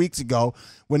about a few weeks ago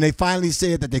when they finally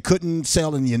said that they couldn't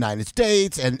sell in the United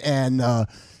States and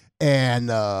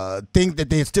think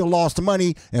that they had still lost the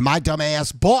money, and my dumb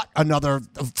ass bought another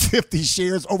 50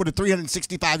 shares over the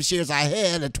 365 shares I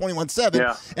had at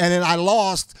 21.7, and then I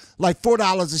lost like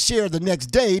 $4 a share the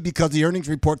next day because the earnings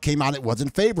report came out, it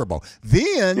wasn't favorable.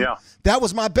 Then that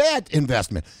was my bad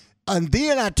investment. And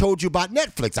then I told you about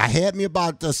Netflix. I had me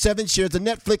about 7 shares of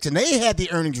Netflix, and they had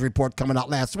the earnings report coming out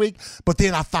last week. But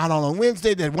then I found out on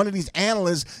Wednesday that one of these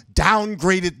analysts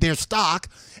downgraded their stock,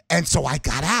 and so I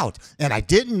got out. And I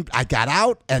got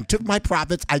out and took my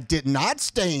profits. I did not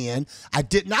stay in. I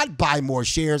did not buy more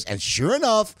shares. And sure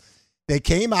enough, they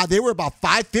came out. They were about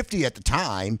 $5.50 at the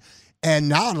time. And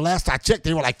now, the last I checked,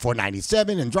 they were like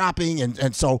 $4.97 and dropping.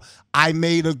 And so I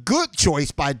made a good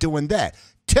choice by doing that.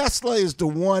 Tesla is the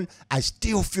one. I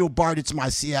still feel, Bart, it's my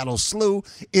Seattle slew.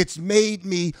 It's made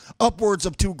me upwards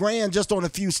of $2,000 just on a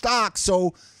few stocks.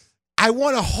 So I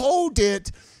want to hold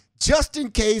it just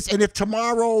in case. And if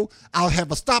tomorrow I'll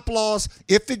have a stop loss,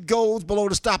 if it goes below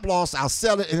the stop loss, I'll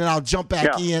sell it and then I'll jump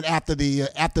back in after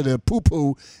the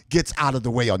poo-poo gets out of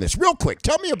the way on this. Real quick,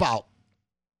 tell me about.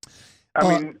 I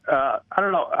don't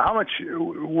know how much.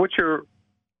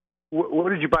 What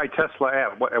did you buy Tesla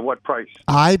at? At what price?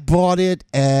 I bought it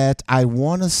at, I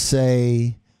want to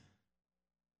say,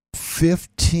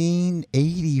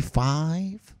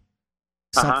 $15.85.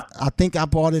 I think I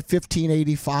bought it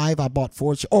 $15.85. I bought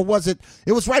 4. Or was it?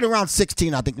 It was right around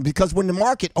 16, I think, because when the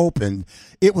market opened,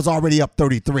 it was already up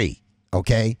 33.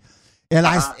 Okay. And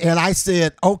I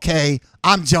said, okay,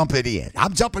 I'm jumping in.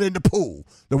 I'm jumping in the pool.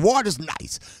 The water's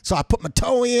nice. So I put my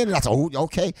toe in, and I said, oh,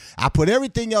 okay. I put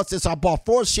everything else in. So I bought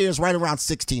 4 shares right around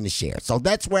 16 a share. So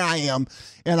that's where I am.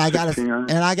 And I got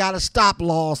a stop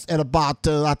loss at about,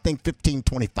 I think,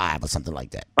 $15.25 or something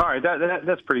like that. All right,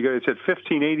 that's pretty good. It's at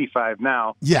 $15.85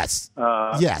 now. Yes.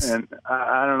 Yes. And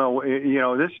I don't know,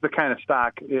 this is the kind of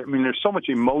stock, I mean, there's so much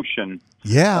emotion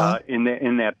in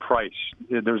that price.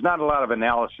 There's not a lot of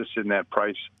analysis in that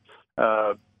price.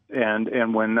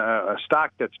 And when a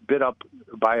stock that's bid up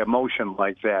by emotion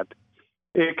like that,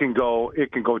 it can go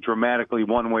dramatically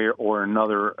one way or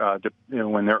another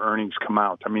when their earnings come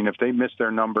out. I mean, if they miss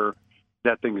their number,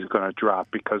 that thing is going to drop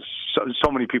because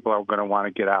so many people are going to want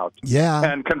to get out. Yeah.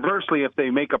 And conversely, if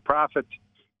they make a profit,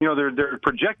 they're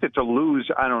projected to lose,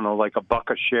 I don't know, like $1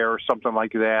 a share or something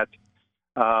like that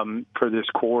for this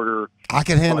quarter. I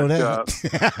can handle that.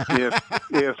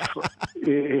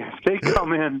 If they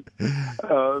come in,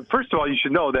 first of all, you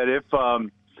should know that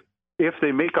if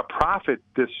they make a profit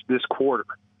this quarter,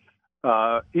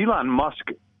 Elon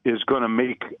Musk is going to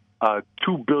make a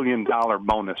 $2 billion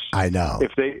bonus. I know.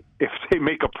 If they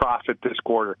make a profit this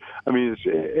quarter, I mean,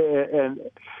 and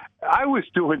I was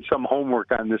doing some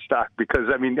homework on this stock because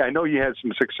I mean I know you had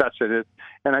some success in it,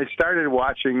 and I started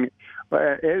watching.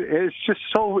 It's just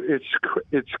so it's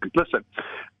listen,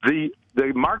 the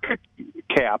market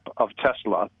cap of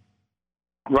Tesla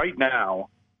right now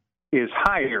is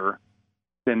higher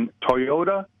than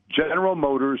Toyota, General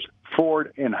Motors,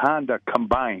 Ford, and Honda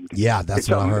combined. Yeah, that's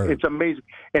what I heard. It's amazing.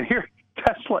 And here,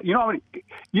 Tesla, you know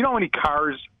how many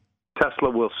cars Tesla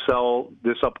will sell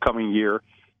this upcoming year?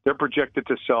 They're projected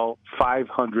to sell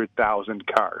 500,000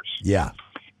 cars. Yeah.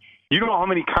 You know how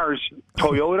many cars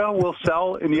Toyota will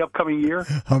sell in the upcoming year?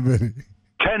 How many?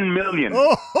 10 million.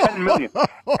 10 million.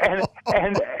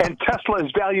 And Tesla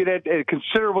is valued at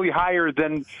considerably higher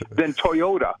than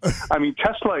Toyota. I mean,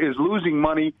 Tesla is losing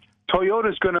money.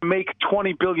 Toyota's going to make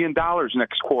 $20 billion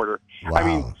next quarter. Wow. I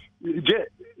mean,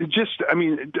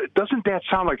 doesn't that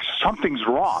sound like something's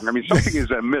wrong? I mean, something is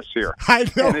amiss here. I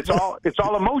know. And it's all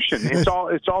emotion. It's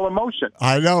all emotion.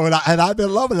 I know, and I've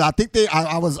been loving it. I think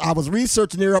I was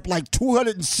researching, they're up like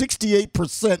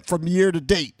 268% from year to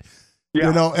date.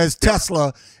 Yeah. As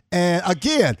Tesla. And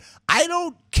again, I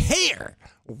don't care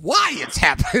why it's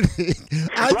happening.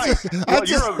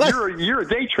 You're a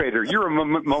day trader. You're a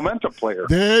momentum player.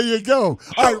 There you go.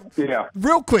 All right, yeah.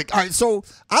 Real quick. All right, so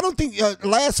I don't think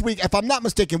last week, if I'm not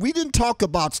mistaken, we didn't talk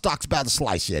about stocks by the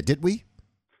slice yet, did we?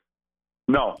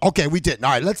 No. Okay, we didn't.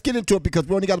 All right, let's get into it because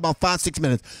we only got about 5-6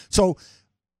 minutes. So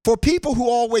for people who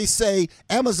always say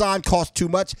Amazon costs too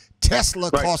much,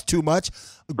 Tesla costs too much,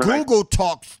 Google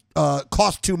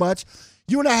costs too much,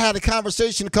 you and I had a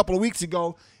conversation a couple of weeks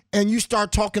ago, and you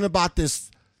start talking about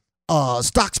this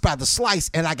stocks by the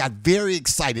slice, and I got very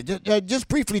excited. Just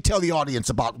briefly tell the audience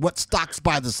about what stocks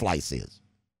by the slice is.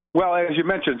 Well, as you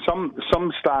mentioned, some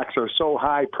stocks are so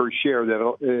high per share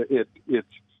that it's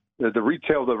the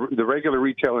regular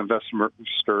retail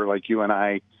investor like you and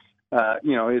I,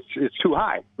 it's too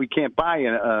high. We can't buy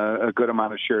a good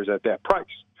amount of shares at that price.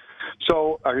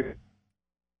 So.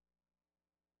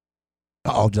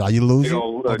 Did you lose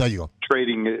it? There you go.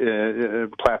 Trading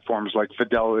platforms like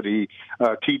Fidelity,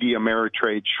 TD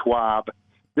Ameritrade, Schwab,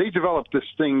 they developed this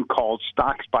thing called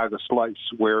stocks by the slice,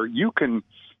 where you can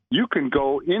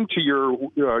go into your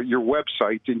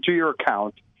website, into your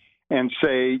account, and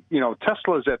say,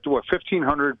 Tesla's at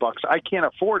 $1,500. I can't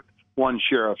afford one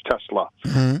share of Tesla,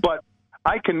 but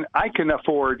I can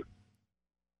afford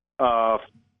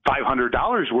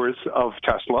 $500 worth of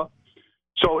Tesla.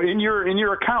 So in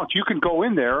your account, you can go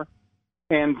in there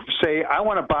and say, I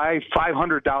want to buy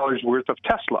 $500 worth of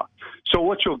Tesla. So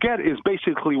what you'll get is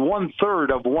basically 1/3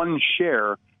 of one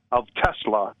share of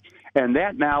Tesla. And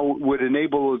that now would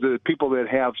enable the people that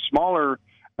have smaller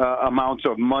amounts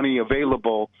of money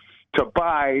available to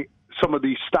buy some of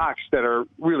these stocks that are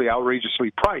really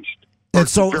outrageously priced. And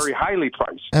so very highly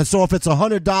priced. And so if it's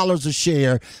 $100 a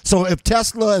share, so if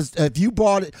Tesla, if you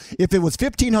bought it, if it was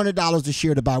 $1,500 a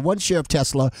share to buy one share of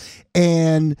Tesla,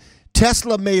 and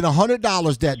Tesla made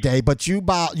 $100 that day, but you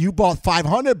bought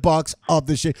 $500 of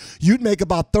the share, you'd make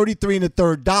about $33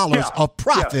 1/3 of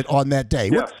profit on that day.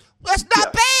 Yes. That's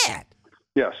not bad.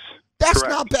 Yes. That's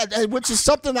Correct. not bad, which is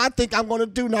something I think I'm going to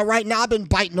do. Now, right now, I've been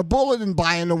biting the bullet and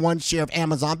buying the one share of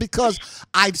Amazon because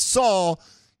I saw,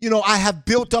 I have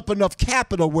built up enough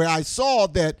capital where I saw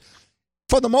that,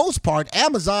 for the most part,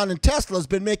 Amazon and Tesla has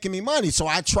been making me money. So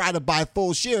I try to buy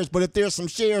full shares. But if there's some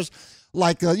shares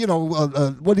like, what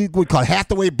do you call it,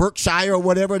 Hathaway, Berkshire, or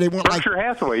whatever, they want Berkshire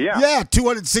Hathaway, yeah. Yeah,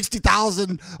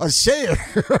 $260,000 a share.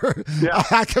 Yeah.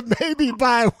 I could maybe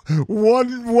buy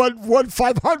one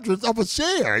 500th of a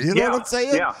share. You know what I'm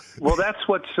saying? Yeah. Well, that's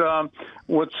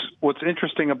what's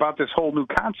interesting about this whole new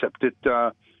concept.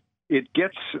 It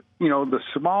gets, the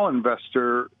small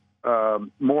investor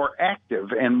more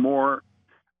active and more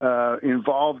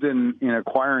involved in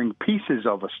acquiring pieces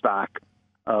of a stock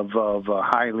of a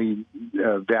highly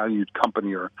valued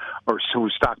company or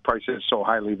whose stock price is so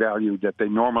highly valued that they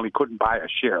normally couldn't buy a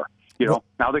share.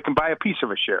 Now they can buy a piece of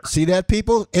a share. See that,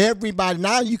 people? Everybody,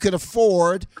 now you can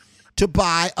afford to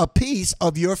buy a piece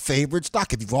of your favorite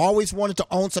stock. If you've always wanted to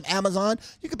own some Amazon,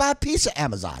 you can buy a piece of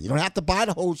Amazon. You don't have to buy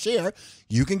the whole share.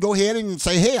 You can go ahead and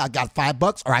say, hey, I got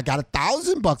 $5 or I got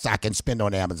 $1,000 I can spend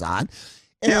on Amazon.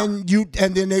 And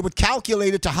then they would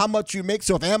calculate it to how much you make.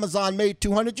 So if Amazon made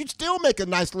 $200, you'd still make a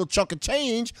nice little chunk of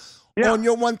change on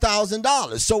your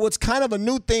 $1,000. So it's kind of a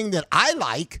new thing that I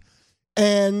like.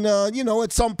 And,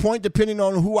 at some point, depending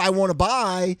on who I want to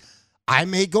buy, I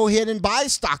may go ahead and buy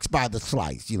stocks by the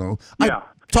slice, I'm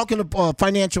talking to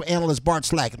financial analyst Bart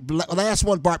Slak. Last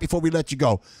one, Bart, before we let you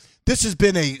go. This has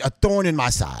been a thorn in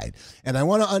my side. And I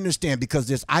want to understand, because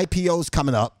there's IPOs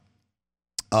coming up,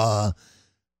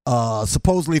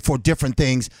 supposedly for different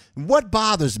things. What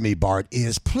bothers me, Bart,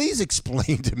 is please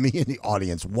explain to me and the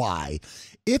audience why,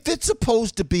 if it's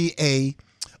supposed to be a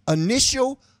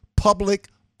initial public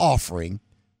offering,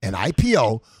 an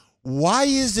IPO, why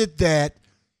is it that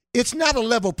it's not a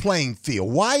level playing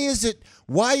field? Why is it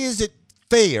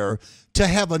fair to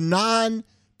have a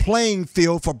non-playing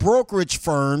field for brokerage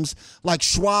firms like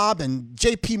Schwab and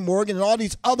J.P. Morgan and all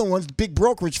these other ones, big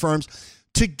brokerage firms,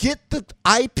 to get the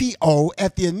IPO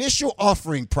at the initial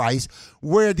offering price,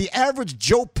 where the average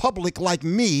Joe public like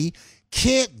me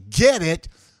can't get it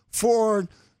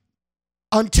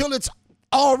until it's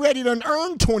already done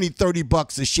earned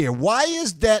 $20-$30 a share. Why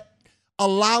is that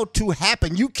allowed to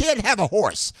happen? You can't have a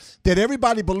horse that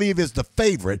everybody believe is the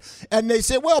favorite, and they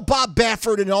say, well, Bob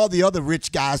Baffert and all the other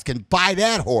rich guys can buy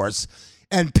that horse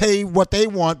and pay what they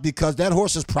want because that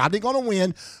horse is probably going to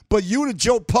win. But you, the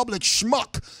Joe Public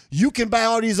schmuck, you can buy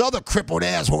all these other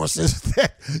crippled-ass horses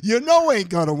that you know ain't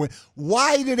going to win.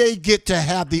 Why do they get to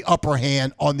have the upper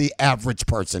hand on the average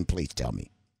person? Please tell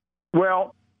me.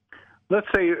 Well, let's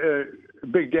say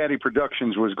Bigdaddy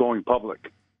Productions was going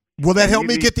public. Will that help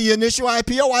me get the initial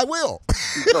IPO? I will.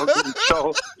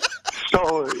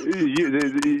 So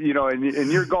you know,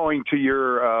 and you're going to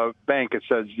your bank. It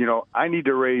says, you know, I need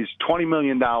to raise $20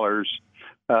 million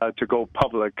to go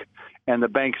public, and the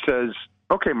bank says,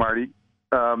 okay, Marty,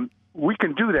 we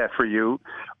can do that for you.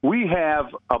 We have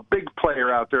a big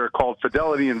player out there called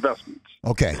Fidelity Investments.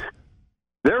 Okay.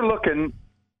 They're looking.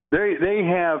 They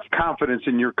have confidence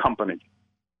in your company.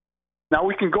 Now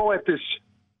we can go at this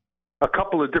a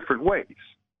couple of different ways.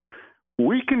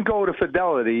 We can go to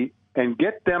Fidelity and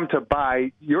get them to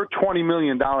buy your $20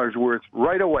 million worth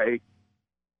right away,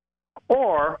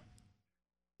 or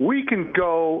we can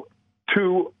go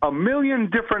to a million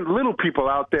different little people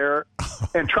out there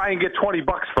and try and get $20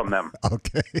 from them.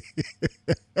 Okay.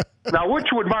 Now, which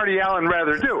would Marty Allen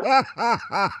rather do?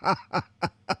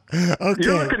 Okay.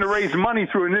 You're looking to raise money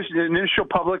through an initial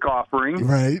public offering.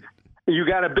 Right. You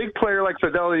got a big player like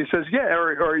Fidelity says, yeah,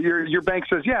 or your bank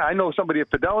says, yeah, I know somebody at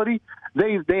Fidelity.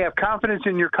 They have confidence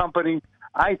in your company.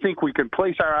 I think we can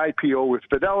place our IPO with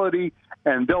Fidelity,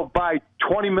 and they'll buy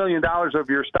 $20 million of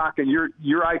your stock, and your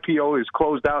IPO is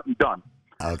closed out and done.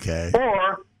 Okay.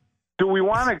 Or do we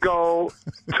want to go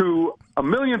to a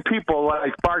million people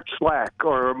like Bart Slak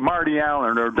or Marty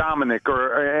Allen or Dominic,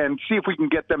 and see if we can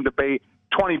get them to pay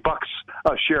 $20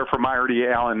 a share for Marty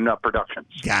Allen Productions?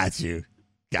 Got you.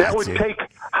 That would take,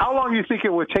 how long do you think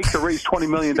it would take to raise $20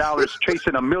 million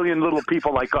chasing a million little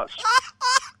people like us?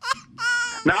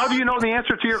 Now do you know the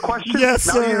answer to your question? Yes,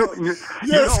 now sir. You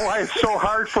know why it's so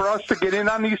hard for us to get in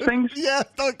on these things? Yes,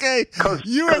 okay. Because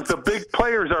the big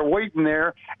players are waiting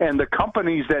there, and the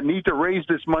companies that need to raise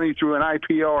this money through an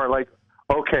IPO are like,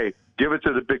 okay, give it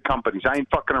to the big companies. I ain't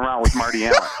fucking around with Marty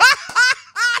Allen.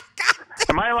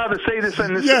 Am I allowed to say this?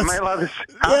 Yes. Am I allowed to?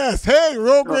 Yes. Hey,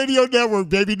 Rogue Radio Network,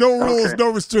 baby. No rules, Okay. no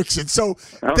restrictions. So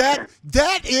Okay.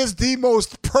 that is the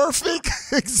most perfect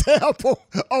example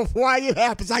of why it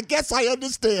happens. I guess I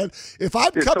understand. If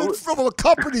I'm coming from a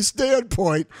company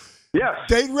standpoint, Yes.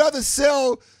 they'd rather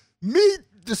sell me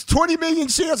this 20 million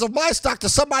shares of my stock to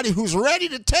somebody who's ready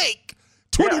to take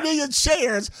 20 million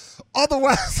shares.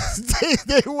 Otherwise,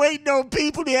 they waiting on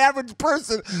people, the average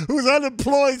person who's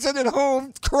unemployed, sitting at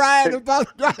home crying about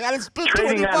I got to spend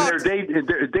Trading $20. on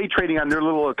their day trading on their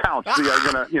little accounts. They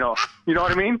are gonna, you know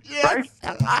what I mean, right?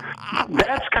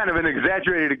 That's kind of an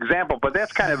exaggerated example, but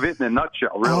that's kind of it in a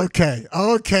nutshell, really. Okay.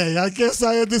 I guess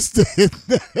I understand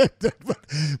that.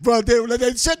 But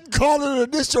they shouldn't call it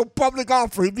an initial public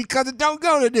offering because it don't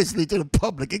go initially to the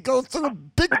public. It goes to the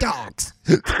big dogs.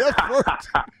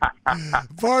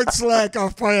 Bart Slak, our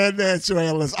financial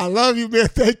analyst. I love you, man.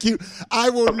 Thank you. I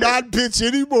will not pitch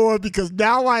anymore because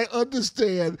now I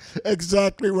understand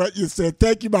exactly what you said.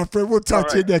 Thank you, my friend. We'll talk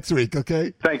to you next week,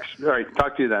 okay? Thanks. All right.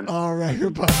 Talk to you then. All right.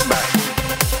 Goodbye.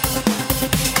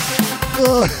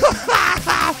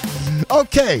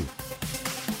 Okay.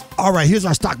 All right, here's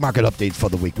our stock market updates for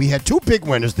the week. We had two big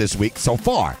winners this week so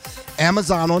far.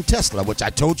 Amazon on Tesla, which I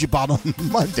told you about on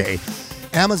Monday.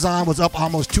 Amazon was up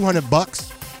almost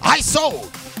 $200. I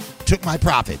sold. Took my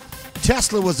profit.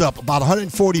 Tesla was up about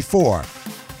 144.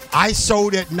 I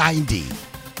sold at 90.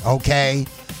 Okay?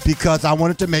 Because I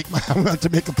wanted to make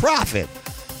a profit.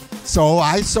 So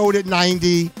I sold at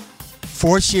 90.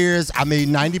 4 shares, I made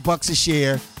 $90 a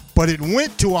share, but it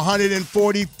went to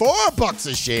 $144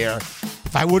 a share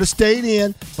if I would have stayed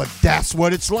in. But that's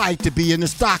what it's like to be in the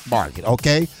stock market,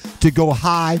 okay? To go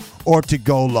high or to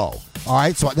go low. All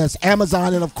right, so that's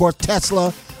Amazon and, of course,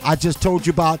 Tesla. I just told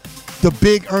you about the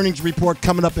big earnings report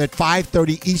coming up at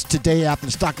 5:30 East today after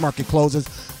the stock market closes.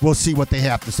 We'll see what they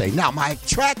have to say. Now, my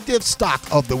attractive stock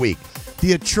of the week.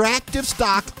 The attractive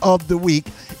stock of the week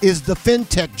is the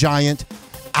fintech giant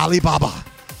Alibaba.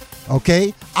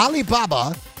 Okay?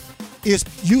 Alibaba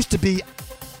used to be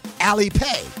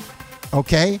Alipay.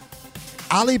 Okay?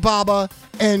 Alibaba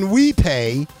and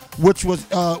WePay, which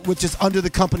is under the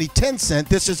company Tencent.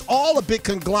 This is all a big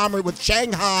conglomerate with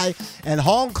Shanghai and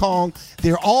Hong Kong.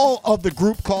 They're all of the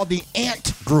group called the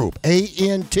Ant Group. Group,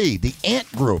 A-N-T, the Ant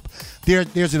Group.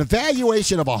 There's an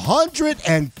evaluation of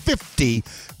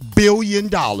 $150 billion.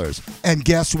 And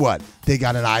guess what? They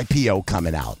got an IPO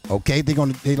coming out. Okay,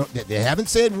 they haven't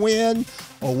said when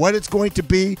or what it's going to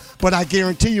be, but I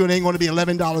guarantee you it ain't going to be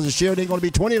 $11 a share. It ain't going to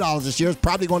be $20 a share. It's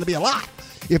probably going to be a lot.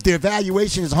 If their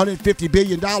valuation is $150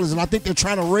 billion, and I think they're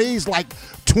trying to raise like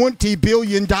 $20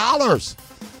 billion.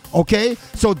 Okay,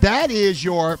 so that is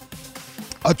your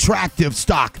attractive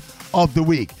stock of the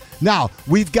week. Now,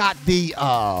 we've got the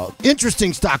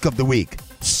interesting stock of the week,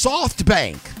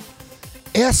 SoftBank,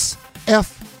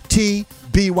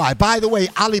 SFTBY. By the way,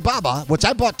 Alibaba, which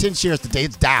I bought 10 shares today,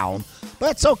 it's down,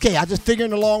 but it's okay. I just figure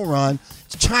in the long run,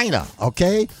 it's China,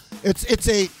 okay?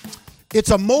 It's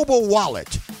a mobile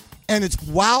wallet, and it's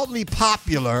wildly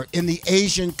popular in the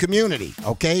Asian community,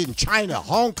 okay? In China,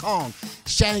 Hong Kong,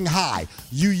 Shanghai.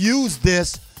 You use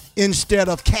this instead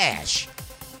of cash.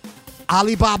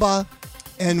 Alibaba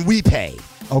and WePay,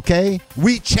 okay?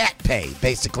 WeChat Pay,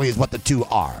 basically, is what the two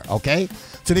are, okay?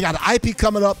 So they got an IP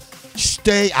coming up.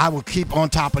 I will keep on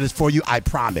top of this for you, I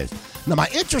promise. Now, my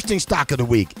interesting stock of the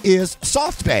week is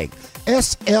SoftBank,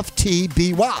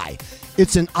 SFTBY.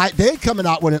 They're coming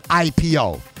out with an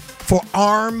IPO for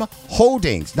ARM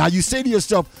Holdings. Now, you say to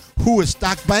yourself, who is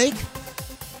SoftBank?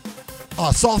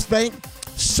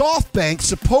 SoftBank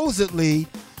supposedly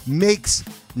makes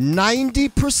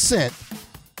 90%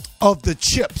 of the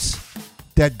chips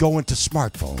that go into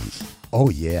smartphones. Oh,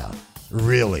 yeah.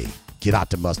 Really? Get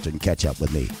out the mustard and catch up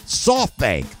with me.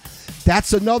 SoftBank.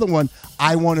 That's another one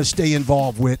I want to stay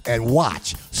involved with and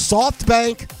watch.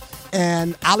 SoftBank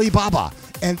and Alibaba,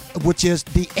 which is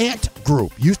the Ant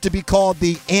Group. Used to be called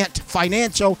the Ant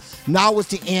Financial. Now it's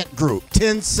the Ant Group.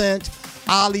 Tencent,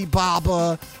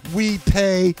 Alibaba,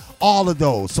 WePay, all of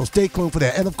those. So stay tuned for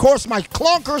that. And, of course, my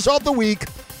clunkers of the week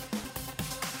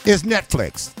is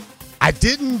Netflix. I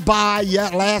didn't buy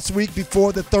yet last week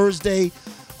before the Thursday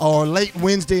or late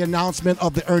Wednesday announcement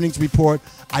of the earnings report.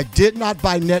 I did not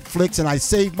buy Netflix, and I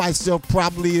saved myself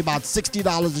probably about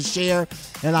 $60 a share,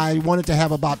 and I wanted to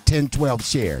have about 10, 12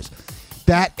 shares.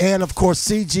 That and, of course,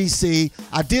 CGC.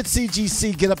 I did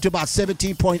CGC get up to about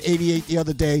 17.88 the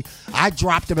other day. I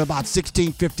dropped them about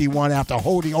 16.51 after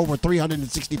holding over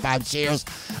 365 shares.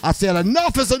 I said,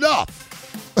 enough is enough.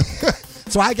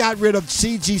 So I got rid of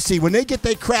CGC. When they get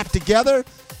their crap together,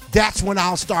 that's when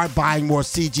I'll start buying more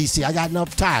CGC. I got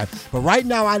enough time. But right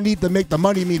now I need to make the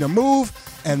money meter move.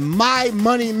 And my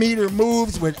money meter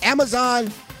moves with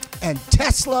Amazon and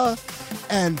Tesla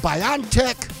and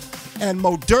BioNTech and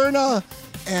Moderna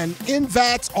and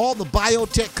Invax, all the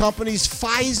biotech companies,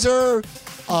 Pfizer,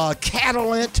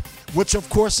 Catalent, which of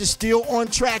course is still on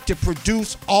track to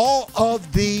produce all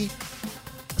of the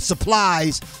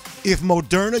supplies. If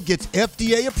Moderna gets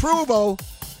FDA approval,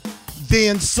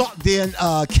 then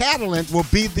Catalent will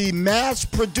be the mass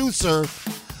producer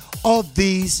of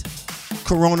these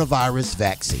coronavirus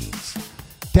vaccines.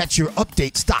 That's your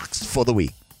update stocks for the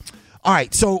week. All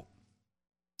right, so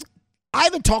I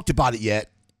haven't talked about it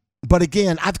yet, but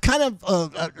again, I've kind of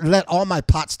let all my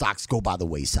pot stocks go by the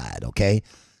wayside, okay?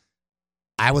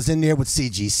 I was in there with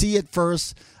CGC at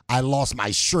first. I lost my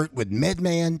shirt with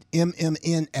Medman,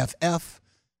 MMNFF.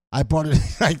 I bought it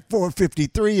at like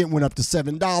 $4.53. It went up to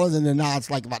 $7, and then now it's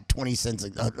like about 20 cents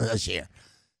a share.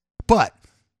 But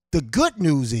the good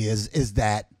news is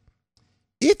that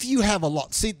if you have a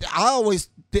lot, see,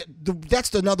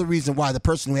 that's another reason why the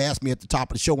person who asked me at the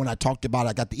top of the show when I talked about,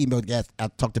 I got the email, I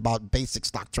talked about basic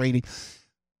stock trading.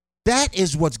 That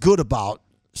is what's good about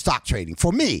stock trading.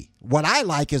 For me, what I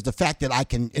like is the fact that I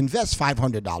can invest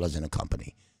 $500 in a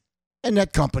company. And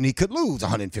that company could lose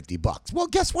 $150. Well,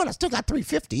 guess what? I still got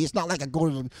 $350. It's not like I go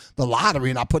to the lottery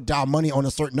and I put down money on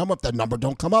a certain number. If that number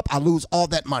don't come up, I lose all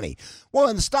that money. Well,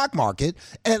 in the stock market,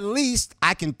 at least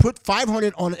I can put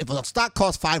 $500 on it. If a stock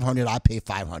costs $500, I pay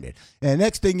 $500. And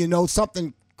next thing you know,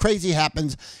 something crazy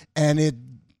happens and it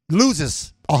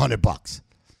loses $100.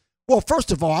 Well,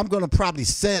 first of all, I'm going to probably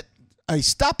set a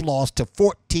stop loss to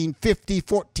 $14.50,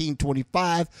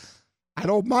 $14.25. I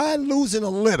don't mind losing a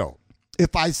little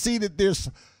if I see that there's,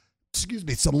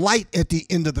 some light at the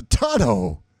end of the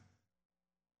tunnel.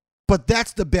 But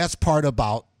that's the best part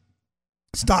about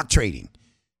stock trading.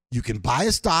 You can buy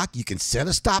a stock, you can set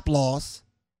a stop loss.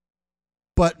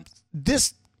 But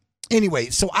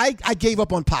anyway, so I gave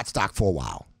up on pot stock for a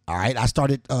while. All right, I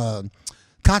started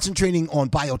concentrating on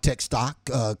biotech stock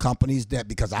companies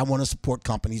because I want to support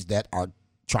companies that are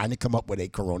trying to come up with a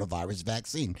coronavirus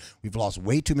vaccine. We've lost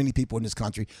way too many people in this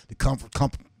country. The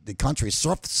country is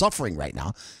suffering right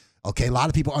now. Okay, a lot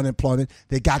of people unemployment.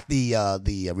 They got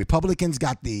the Republicans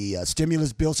got the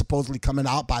stimulus bill supposedly coming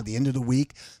out by the end of the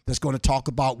week. That's going to talk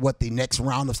about what the next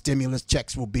round of stimulus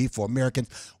checks will be for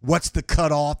Americans. What's the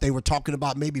cutoff? They were talking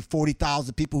about maybe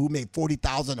 40,000 people who made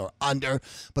 40,000 or under,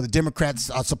 but the Democrats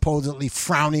are supposedly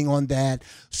frowning on that.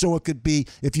 So it could be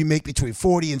if you make between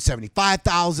 40 and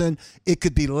 75,000, it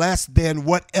could be less than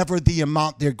whatever the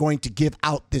amount they're going to give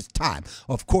out this time.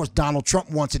 Of course, Donald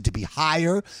Trump wants it to be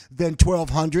higher than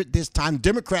 1,200. This time,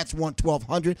 Democrats want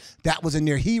 1,200. That was in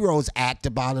their HEROES Act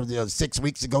about 6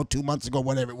 weeks ago, 2 months ago,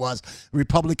 whatever it was.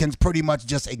 Republicans pretty much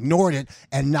just ignored it,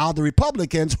 and now the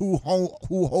Republicans who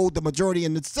hold the majority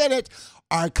in the Senate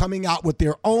are coming out with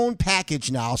their own package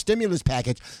now, stimulus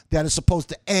package, that is supposed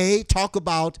to talk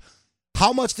about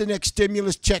how much the next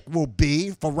stimulus check will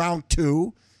be for round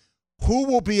 2, who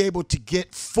will be able to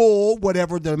get full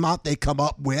whatever the amount they come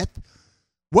up with,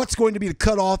 what's going to be the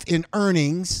cutoff in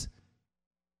earnings.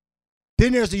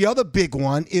 Then there's the other big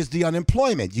one is the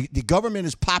unemployment. The government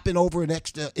is popping over an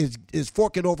extra, is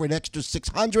forking over an extra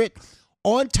 $600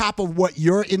 on top of what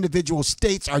your individual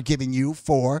states are giving you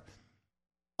for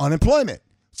unemployment.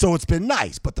 So it's been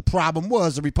nice. But the problem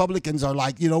was the Republicans are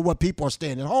like, you know what, people are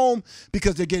staying at home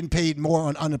because they're getting paid more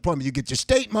on unemployment. You get your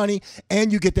state money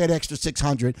and you get that extra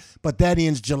 $600, but that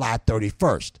ends July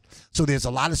 31st. So there's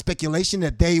a lot of speculation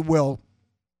that they will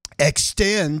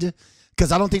extend,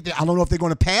 because I don't know if they're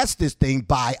going to pass this thing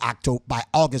by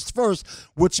August 1st,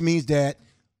 which means that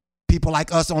people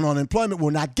like us on unemployment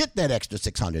will not get that extra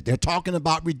 $600. They're talking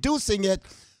about reducing it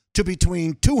to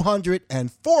between $200 and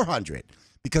 $400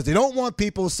 because they don't want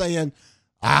people saying,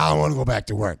 I don't want to go back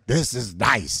to work. This is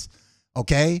nice.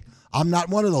 Okay? I'm not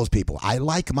one of those people. I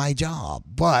like my job,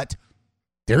 but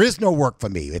there is no work for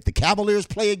me. If the Cavaliers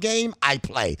play a game, I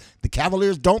play. The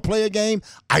Cavaliers don't play a game,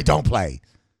 I don't play.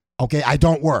 Okay? I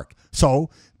don't work. So,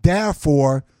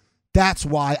 therefore, that's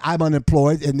why I'm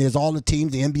unemployed, and there's all the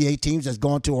teams, the NBA teams that's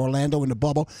gone to Orlando in the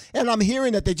bubble. And I'm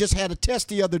hearing that they just had a test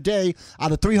the other day.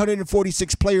 Out of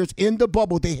 346 players in the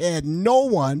bubble, they had no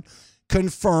one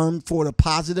confirmed for the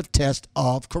positive test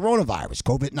of coronavirus,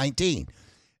 COVID-19.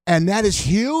 And that is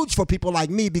huge for people like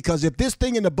me, because if this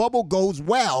thing in the bubble goes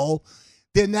well,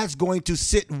 then that's going to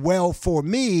sit well for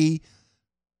me,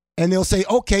 and they'll say,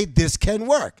 okay, this can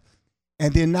work.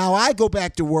 And then now I go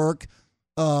back to work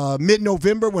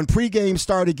mid-November when pregame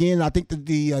start again. I think that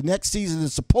the next season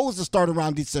is supposed to start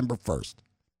around December 1st.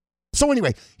 So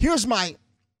anyway, here's my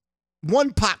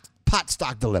one pot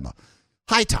stock dilemma.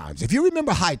 High Times. If you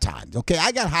remember High Times, okay,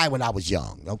 I got high when I was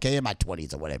young, okay, in my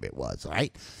 20s or whatever it was, all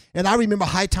right? And I remember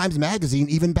High Times magazine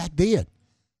even back then.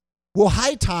 Well,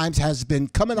 High Times has been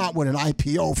coming out with an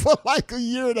IPO for like a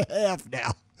year and a half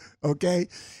now, okay?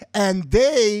 And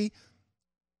they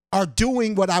are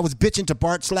doing what I was bitching to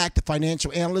Bart Slak, the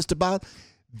financial analyst, about.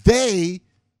 They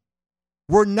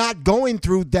were not going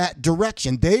through that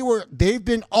direction. They've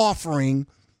been offering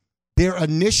their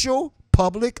initial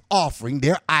public offering,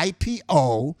 their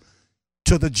IPO,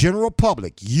 to the general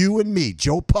public, you and me,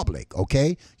 Joe Public,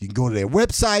 okay? You can go to their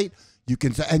website,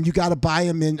 and you got to buy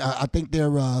them in, I think they're,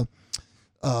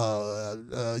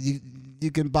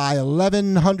 you can buy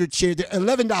 1,100 shares. They're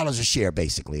 $11 a share,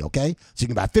 basically, okay? So you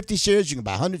can buy 50 shares, you can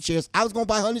buy 100 shares. I was going to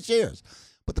buy 100 shares.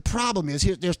 But the problem is,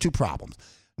 there's two problems.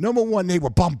 Number one, they were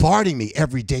bombarding me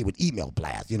every day with email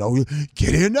blasts. You know,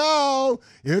 get in now,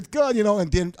 it's good, you know.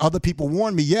 And then other people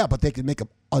warned me, yeah, but they can make an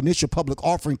initial public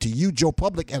offering to you, Joe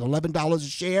Public, at $11 a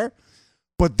share.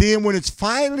 But then when it's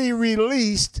finally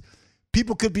released,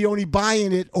 people could be only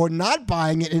buying it or not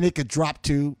buying it, and it could drop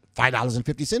to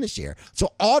 $5.50 a share.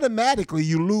 So automatically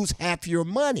you lose half your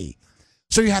money.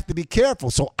 So you have to be careful.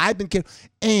 So I've been careful.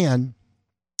 And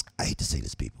I hate to say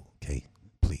this, people, okay?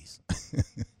 Please.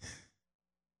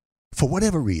 For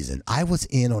whatever reason, I was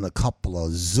in on a couple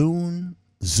of Zoom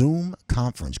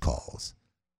conference calls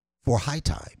for High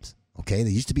Times. Okay,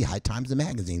 there used to be High Times the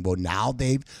magazine. Well, now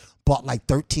they've bought like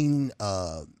 13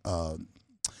 pot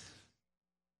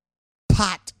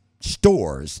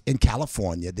stores in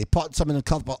California. They bought some in a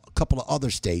couple of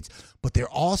other states, but they're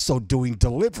also doing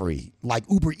delivery like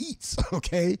Uber Eats.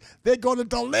 Okay, they're going to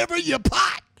deliver your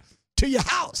pot to your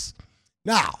house.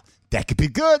 Now, that could be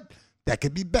good. That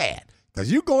could be bad. Because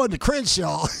you go into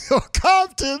Crenshaw or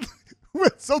Compton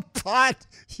with some pot,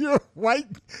 you're a white,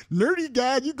 nerdy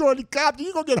guy, you go into Compton,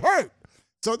 you're going to get hurt.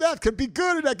 So that could be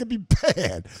good or that could be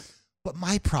bad. But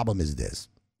my problem is this.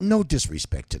 No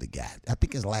disrespect to the guy. I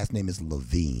think his last name is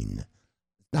Levine.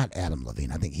 Not Adam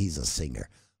Levine. I think he's a singer.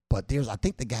 But I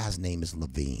think the guy's name is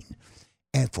Levine.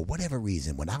 And for whatever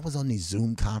reason, when I was on these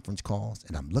Zoom conference calls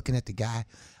and I'm looking at the guy,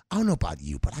 I don't know about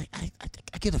you, but I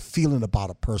get a feeling about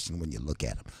a person when you look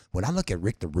at them. When I look at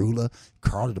Rick the Ruler,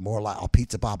 Carl DeMorla,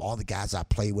 Pizza Bob, all the guys I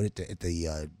play with at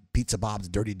the Pizza Bob's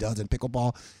Dirty Dozen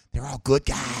Pickleball, they're all good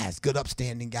guys, good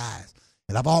upstanding guys.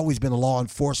 And I've always been a law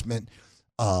enforcement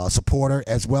supporter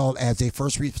as well as a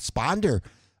first responder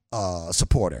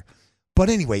supporter. But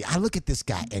anyway, I look at this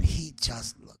guy, and he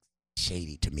just looks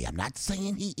shady to me. I'm not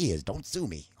saying he is. Don't sue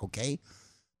me, okay?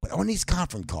 But on these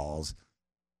conference calls,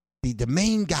 the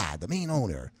main guy, the main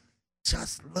owner,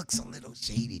 just looks a little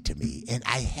shady to me. And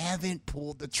I haven't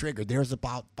pulled the trigger. There's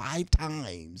about 5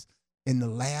 times in the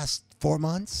last 4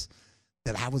 months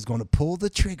that I was going to pull the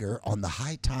trigger on the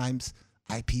High Times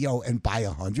IPO and buy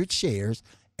 100 shares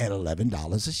at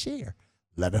 $11 a share,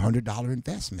 $1,100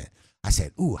 investment. I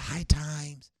said, ooh, High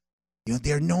Times. You know,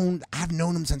 they're known. I've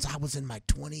known them since I was in my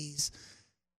 20s.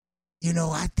 You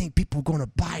know, I think people are going to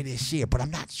buy this share, but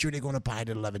I'm not sure they're going to buy it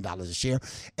at $11 a share.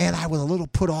 And I was a little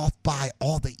put off by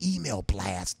all the email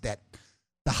blasts that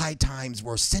the High Times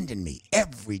were sending me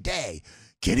every day.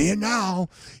 Get in now.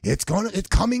 It's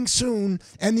coming soon.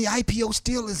 And the IPO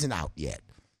still isn't out yet.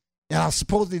 Now,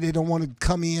 supposedly they don't want to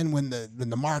come in when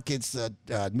the market's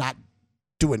not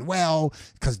doing well,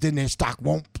 because then their stock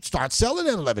won't start selling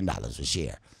at $11 a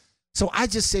share. So I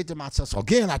just said to myself, so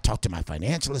again, I talked to my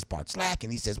financialist, Bart Slak,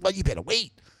 and he says, well, you better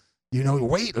wait. You know,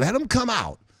 wait, let them come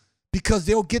out, because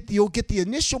you'll get the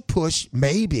initial push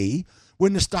maybe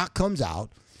when the stock comes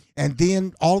out. And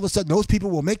then all of a sudden, those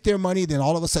people will make their money. Then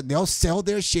all of a sudden, they'll sell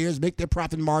their shares, make their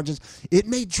profit margins. It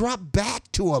may drop back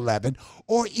to 11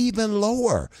 or even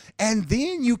lower. And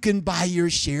then you can buy your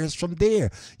shares from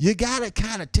there. You got to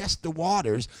kind of test the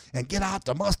waters and get out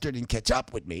the mustard and catch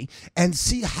up with me and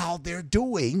see how they're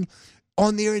doing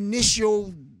on their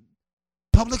initial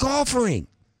public offering.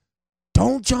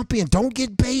 Don't jump in. Don't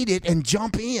get baited and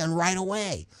jump in right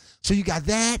away. So you got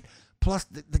that. Plus,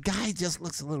 the guy just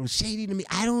looks a little shady to me.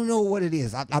 I don't know what it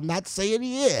is. I'm not saying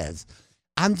he is.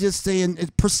 I'm just saying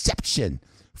perception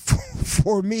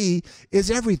for me is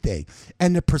everything.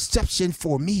 And the perception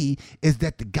for me is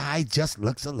that the guy just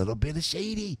looks a little bit of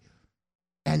shady.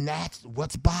 And that's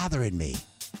what's bothering me.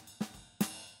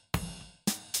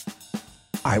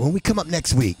 All right, when we come up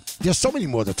next week, there's so many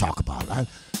more to talk about.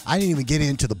 I didn't even get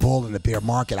into the bull and the bear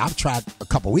market. I've tried a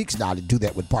couple weeks now to do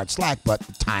that with Bart Slak, but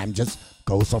time just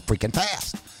goes so freaking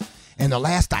fast. And the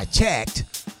last I checked,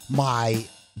 my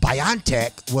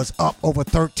BioNTech was up over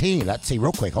 13. Let's see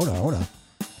real quick. Hold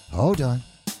on.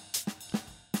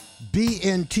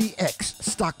 BNTX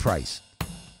stock price.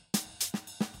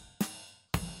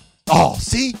 Oh,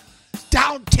 see?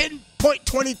 Down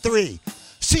 10.23.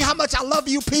 See how much I love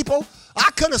you people? I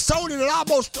could have sold it at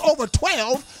almost over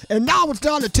 12, and now it's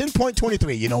down to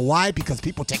 10.23. You know why? Because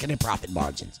people taking their profit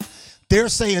margins. They're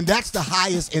saying that's the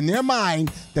highest in their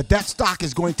mind that stock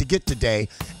is going to get today,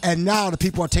 and now the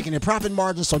people are taking their profit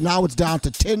margins, so now it's down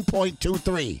to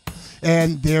 10.23.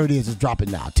 And there it is. It's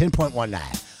dropping now, 10.19.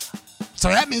 So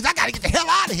that means I got to get the hell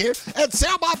out of here and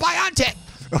sell my BioNTech.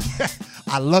 Okay.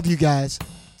 I love you guys.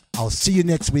 I'll see you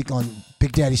next week on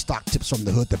Big Daddy Stock Tips from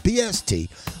the Hood, the BST.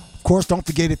 Of course, don't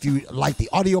forget, if you like the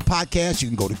audio podcast, you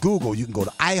can go to Google, you can go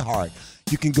to iHeart,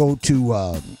 you can go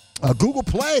to Google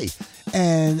Play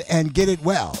and get it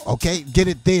okay? Get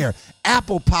it there.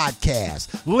 Apple Podcasts,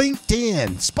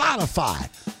 LinkedIn, Spotify.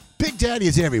 Big Daddy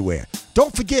is everywhere.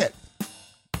 Don't forget,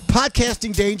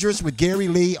 Podcasting Dangerous with Gary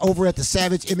Lee over at the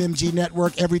Savage MMG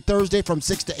Network every Thursday from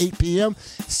 6 to 8 p.m.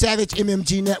 Savage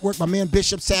MMG Network, my man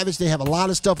Bishop Savage, they have a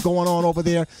lot of stuff going on over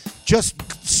there. Just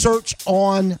search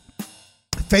on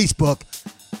Facebook,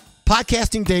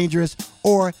 Podcasting Dangerous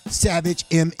or Savage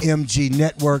MMG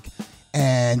Network,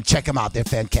 and check them out. They're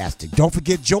fantastic. Don't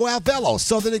forget Joe Alvello,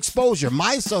 Southern Exposure,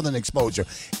 my Southern Exposure,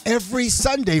 every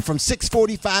Sunday from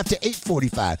 6:45 to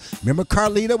 8:45. Remember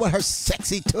Carlita with her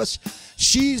sexy tush?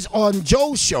 She's on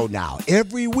Joe's show now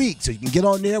every week, so you can get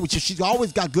on there. She's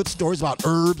always got good stories about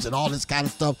herbs and all this kind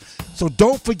of stuff. So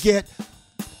don't forget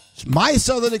my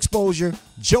Southern Exposure,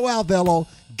 Joe Alvello,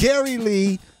 Gary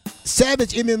Lee,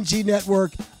 Savage MMG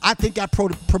Network. I think I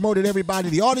promoted everybody.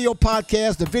 The audio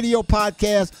podcast, the video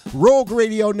podcast, Rogue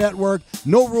Radio Network.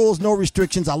 No rules, no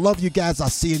restrictions. I love you guys. I'll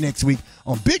see you next week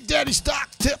on Big Daddy Stock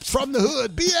Tips from the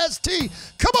Hood, BST.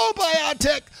 Come on,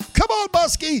 BioNTech. Come on,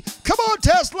 Muskie. Come on,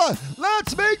 Tesla.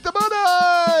 Let's make the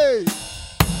money.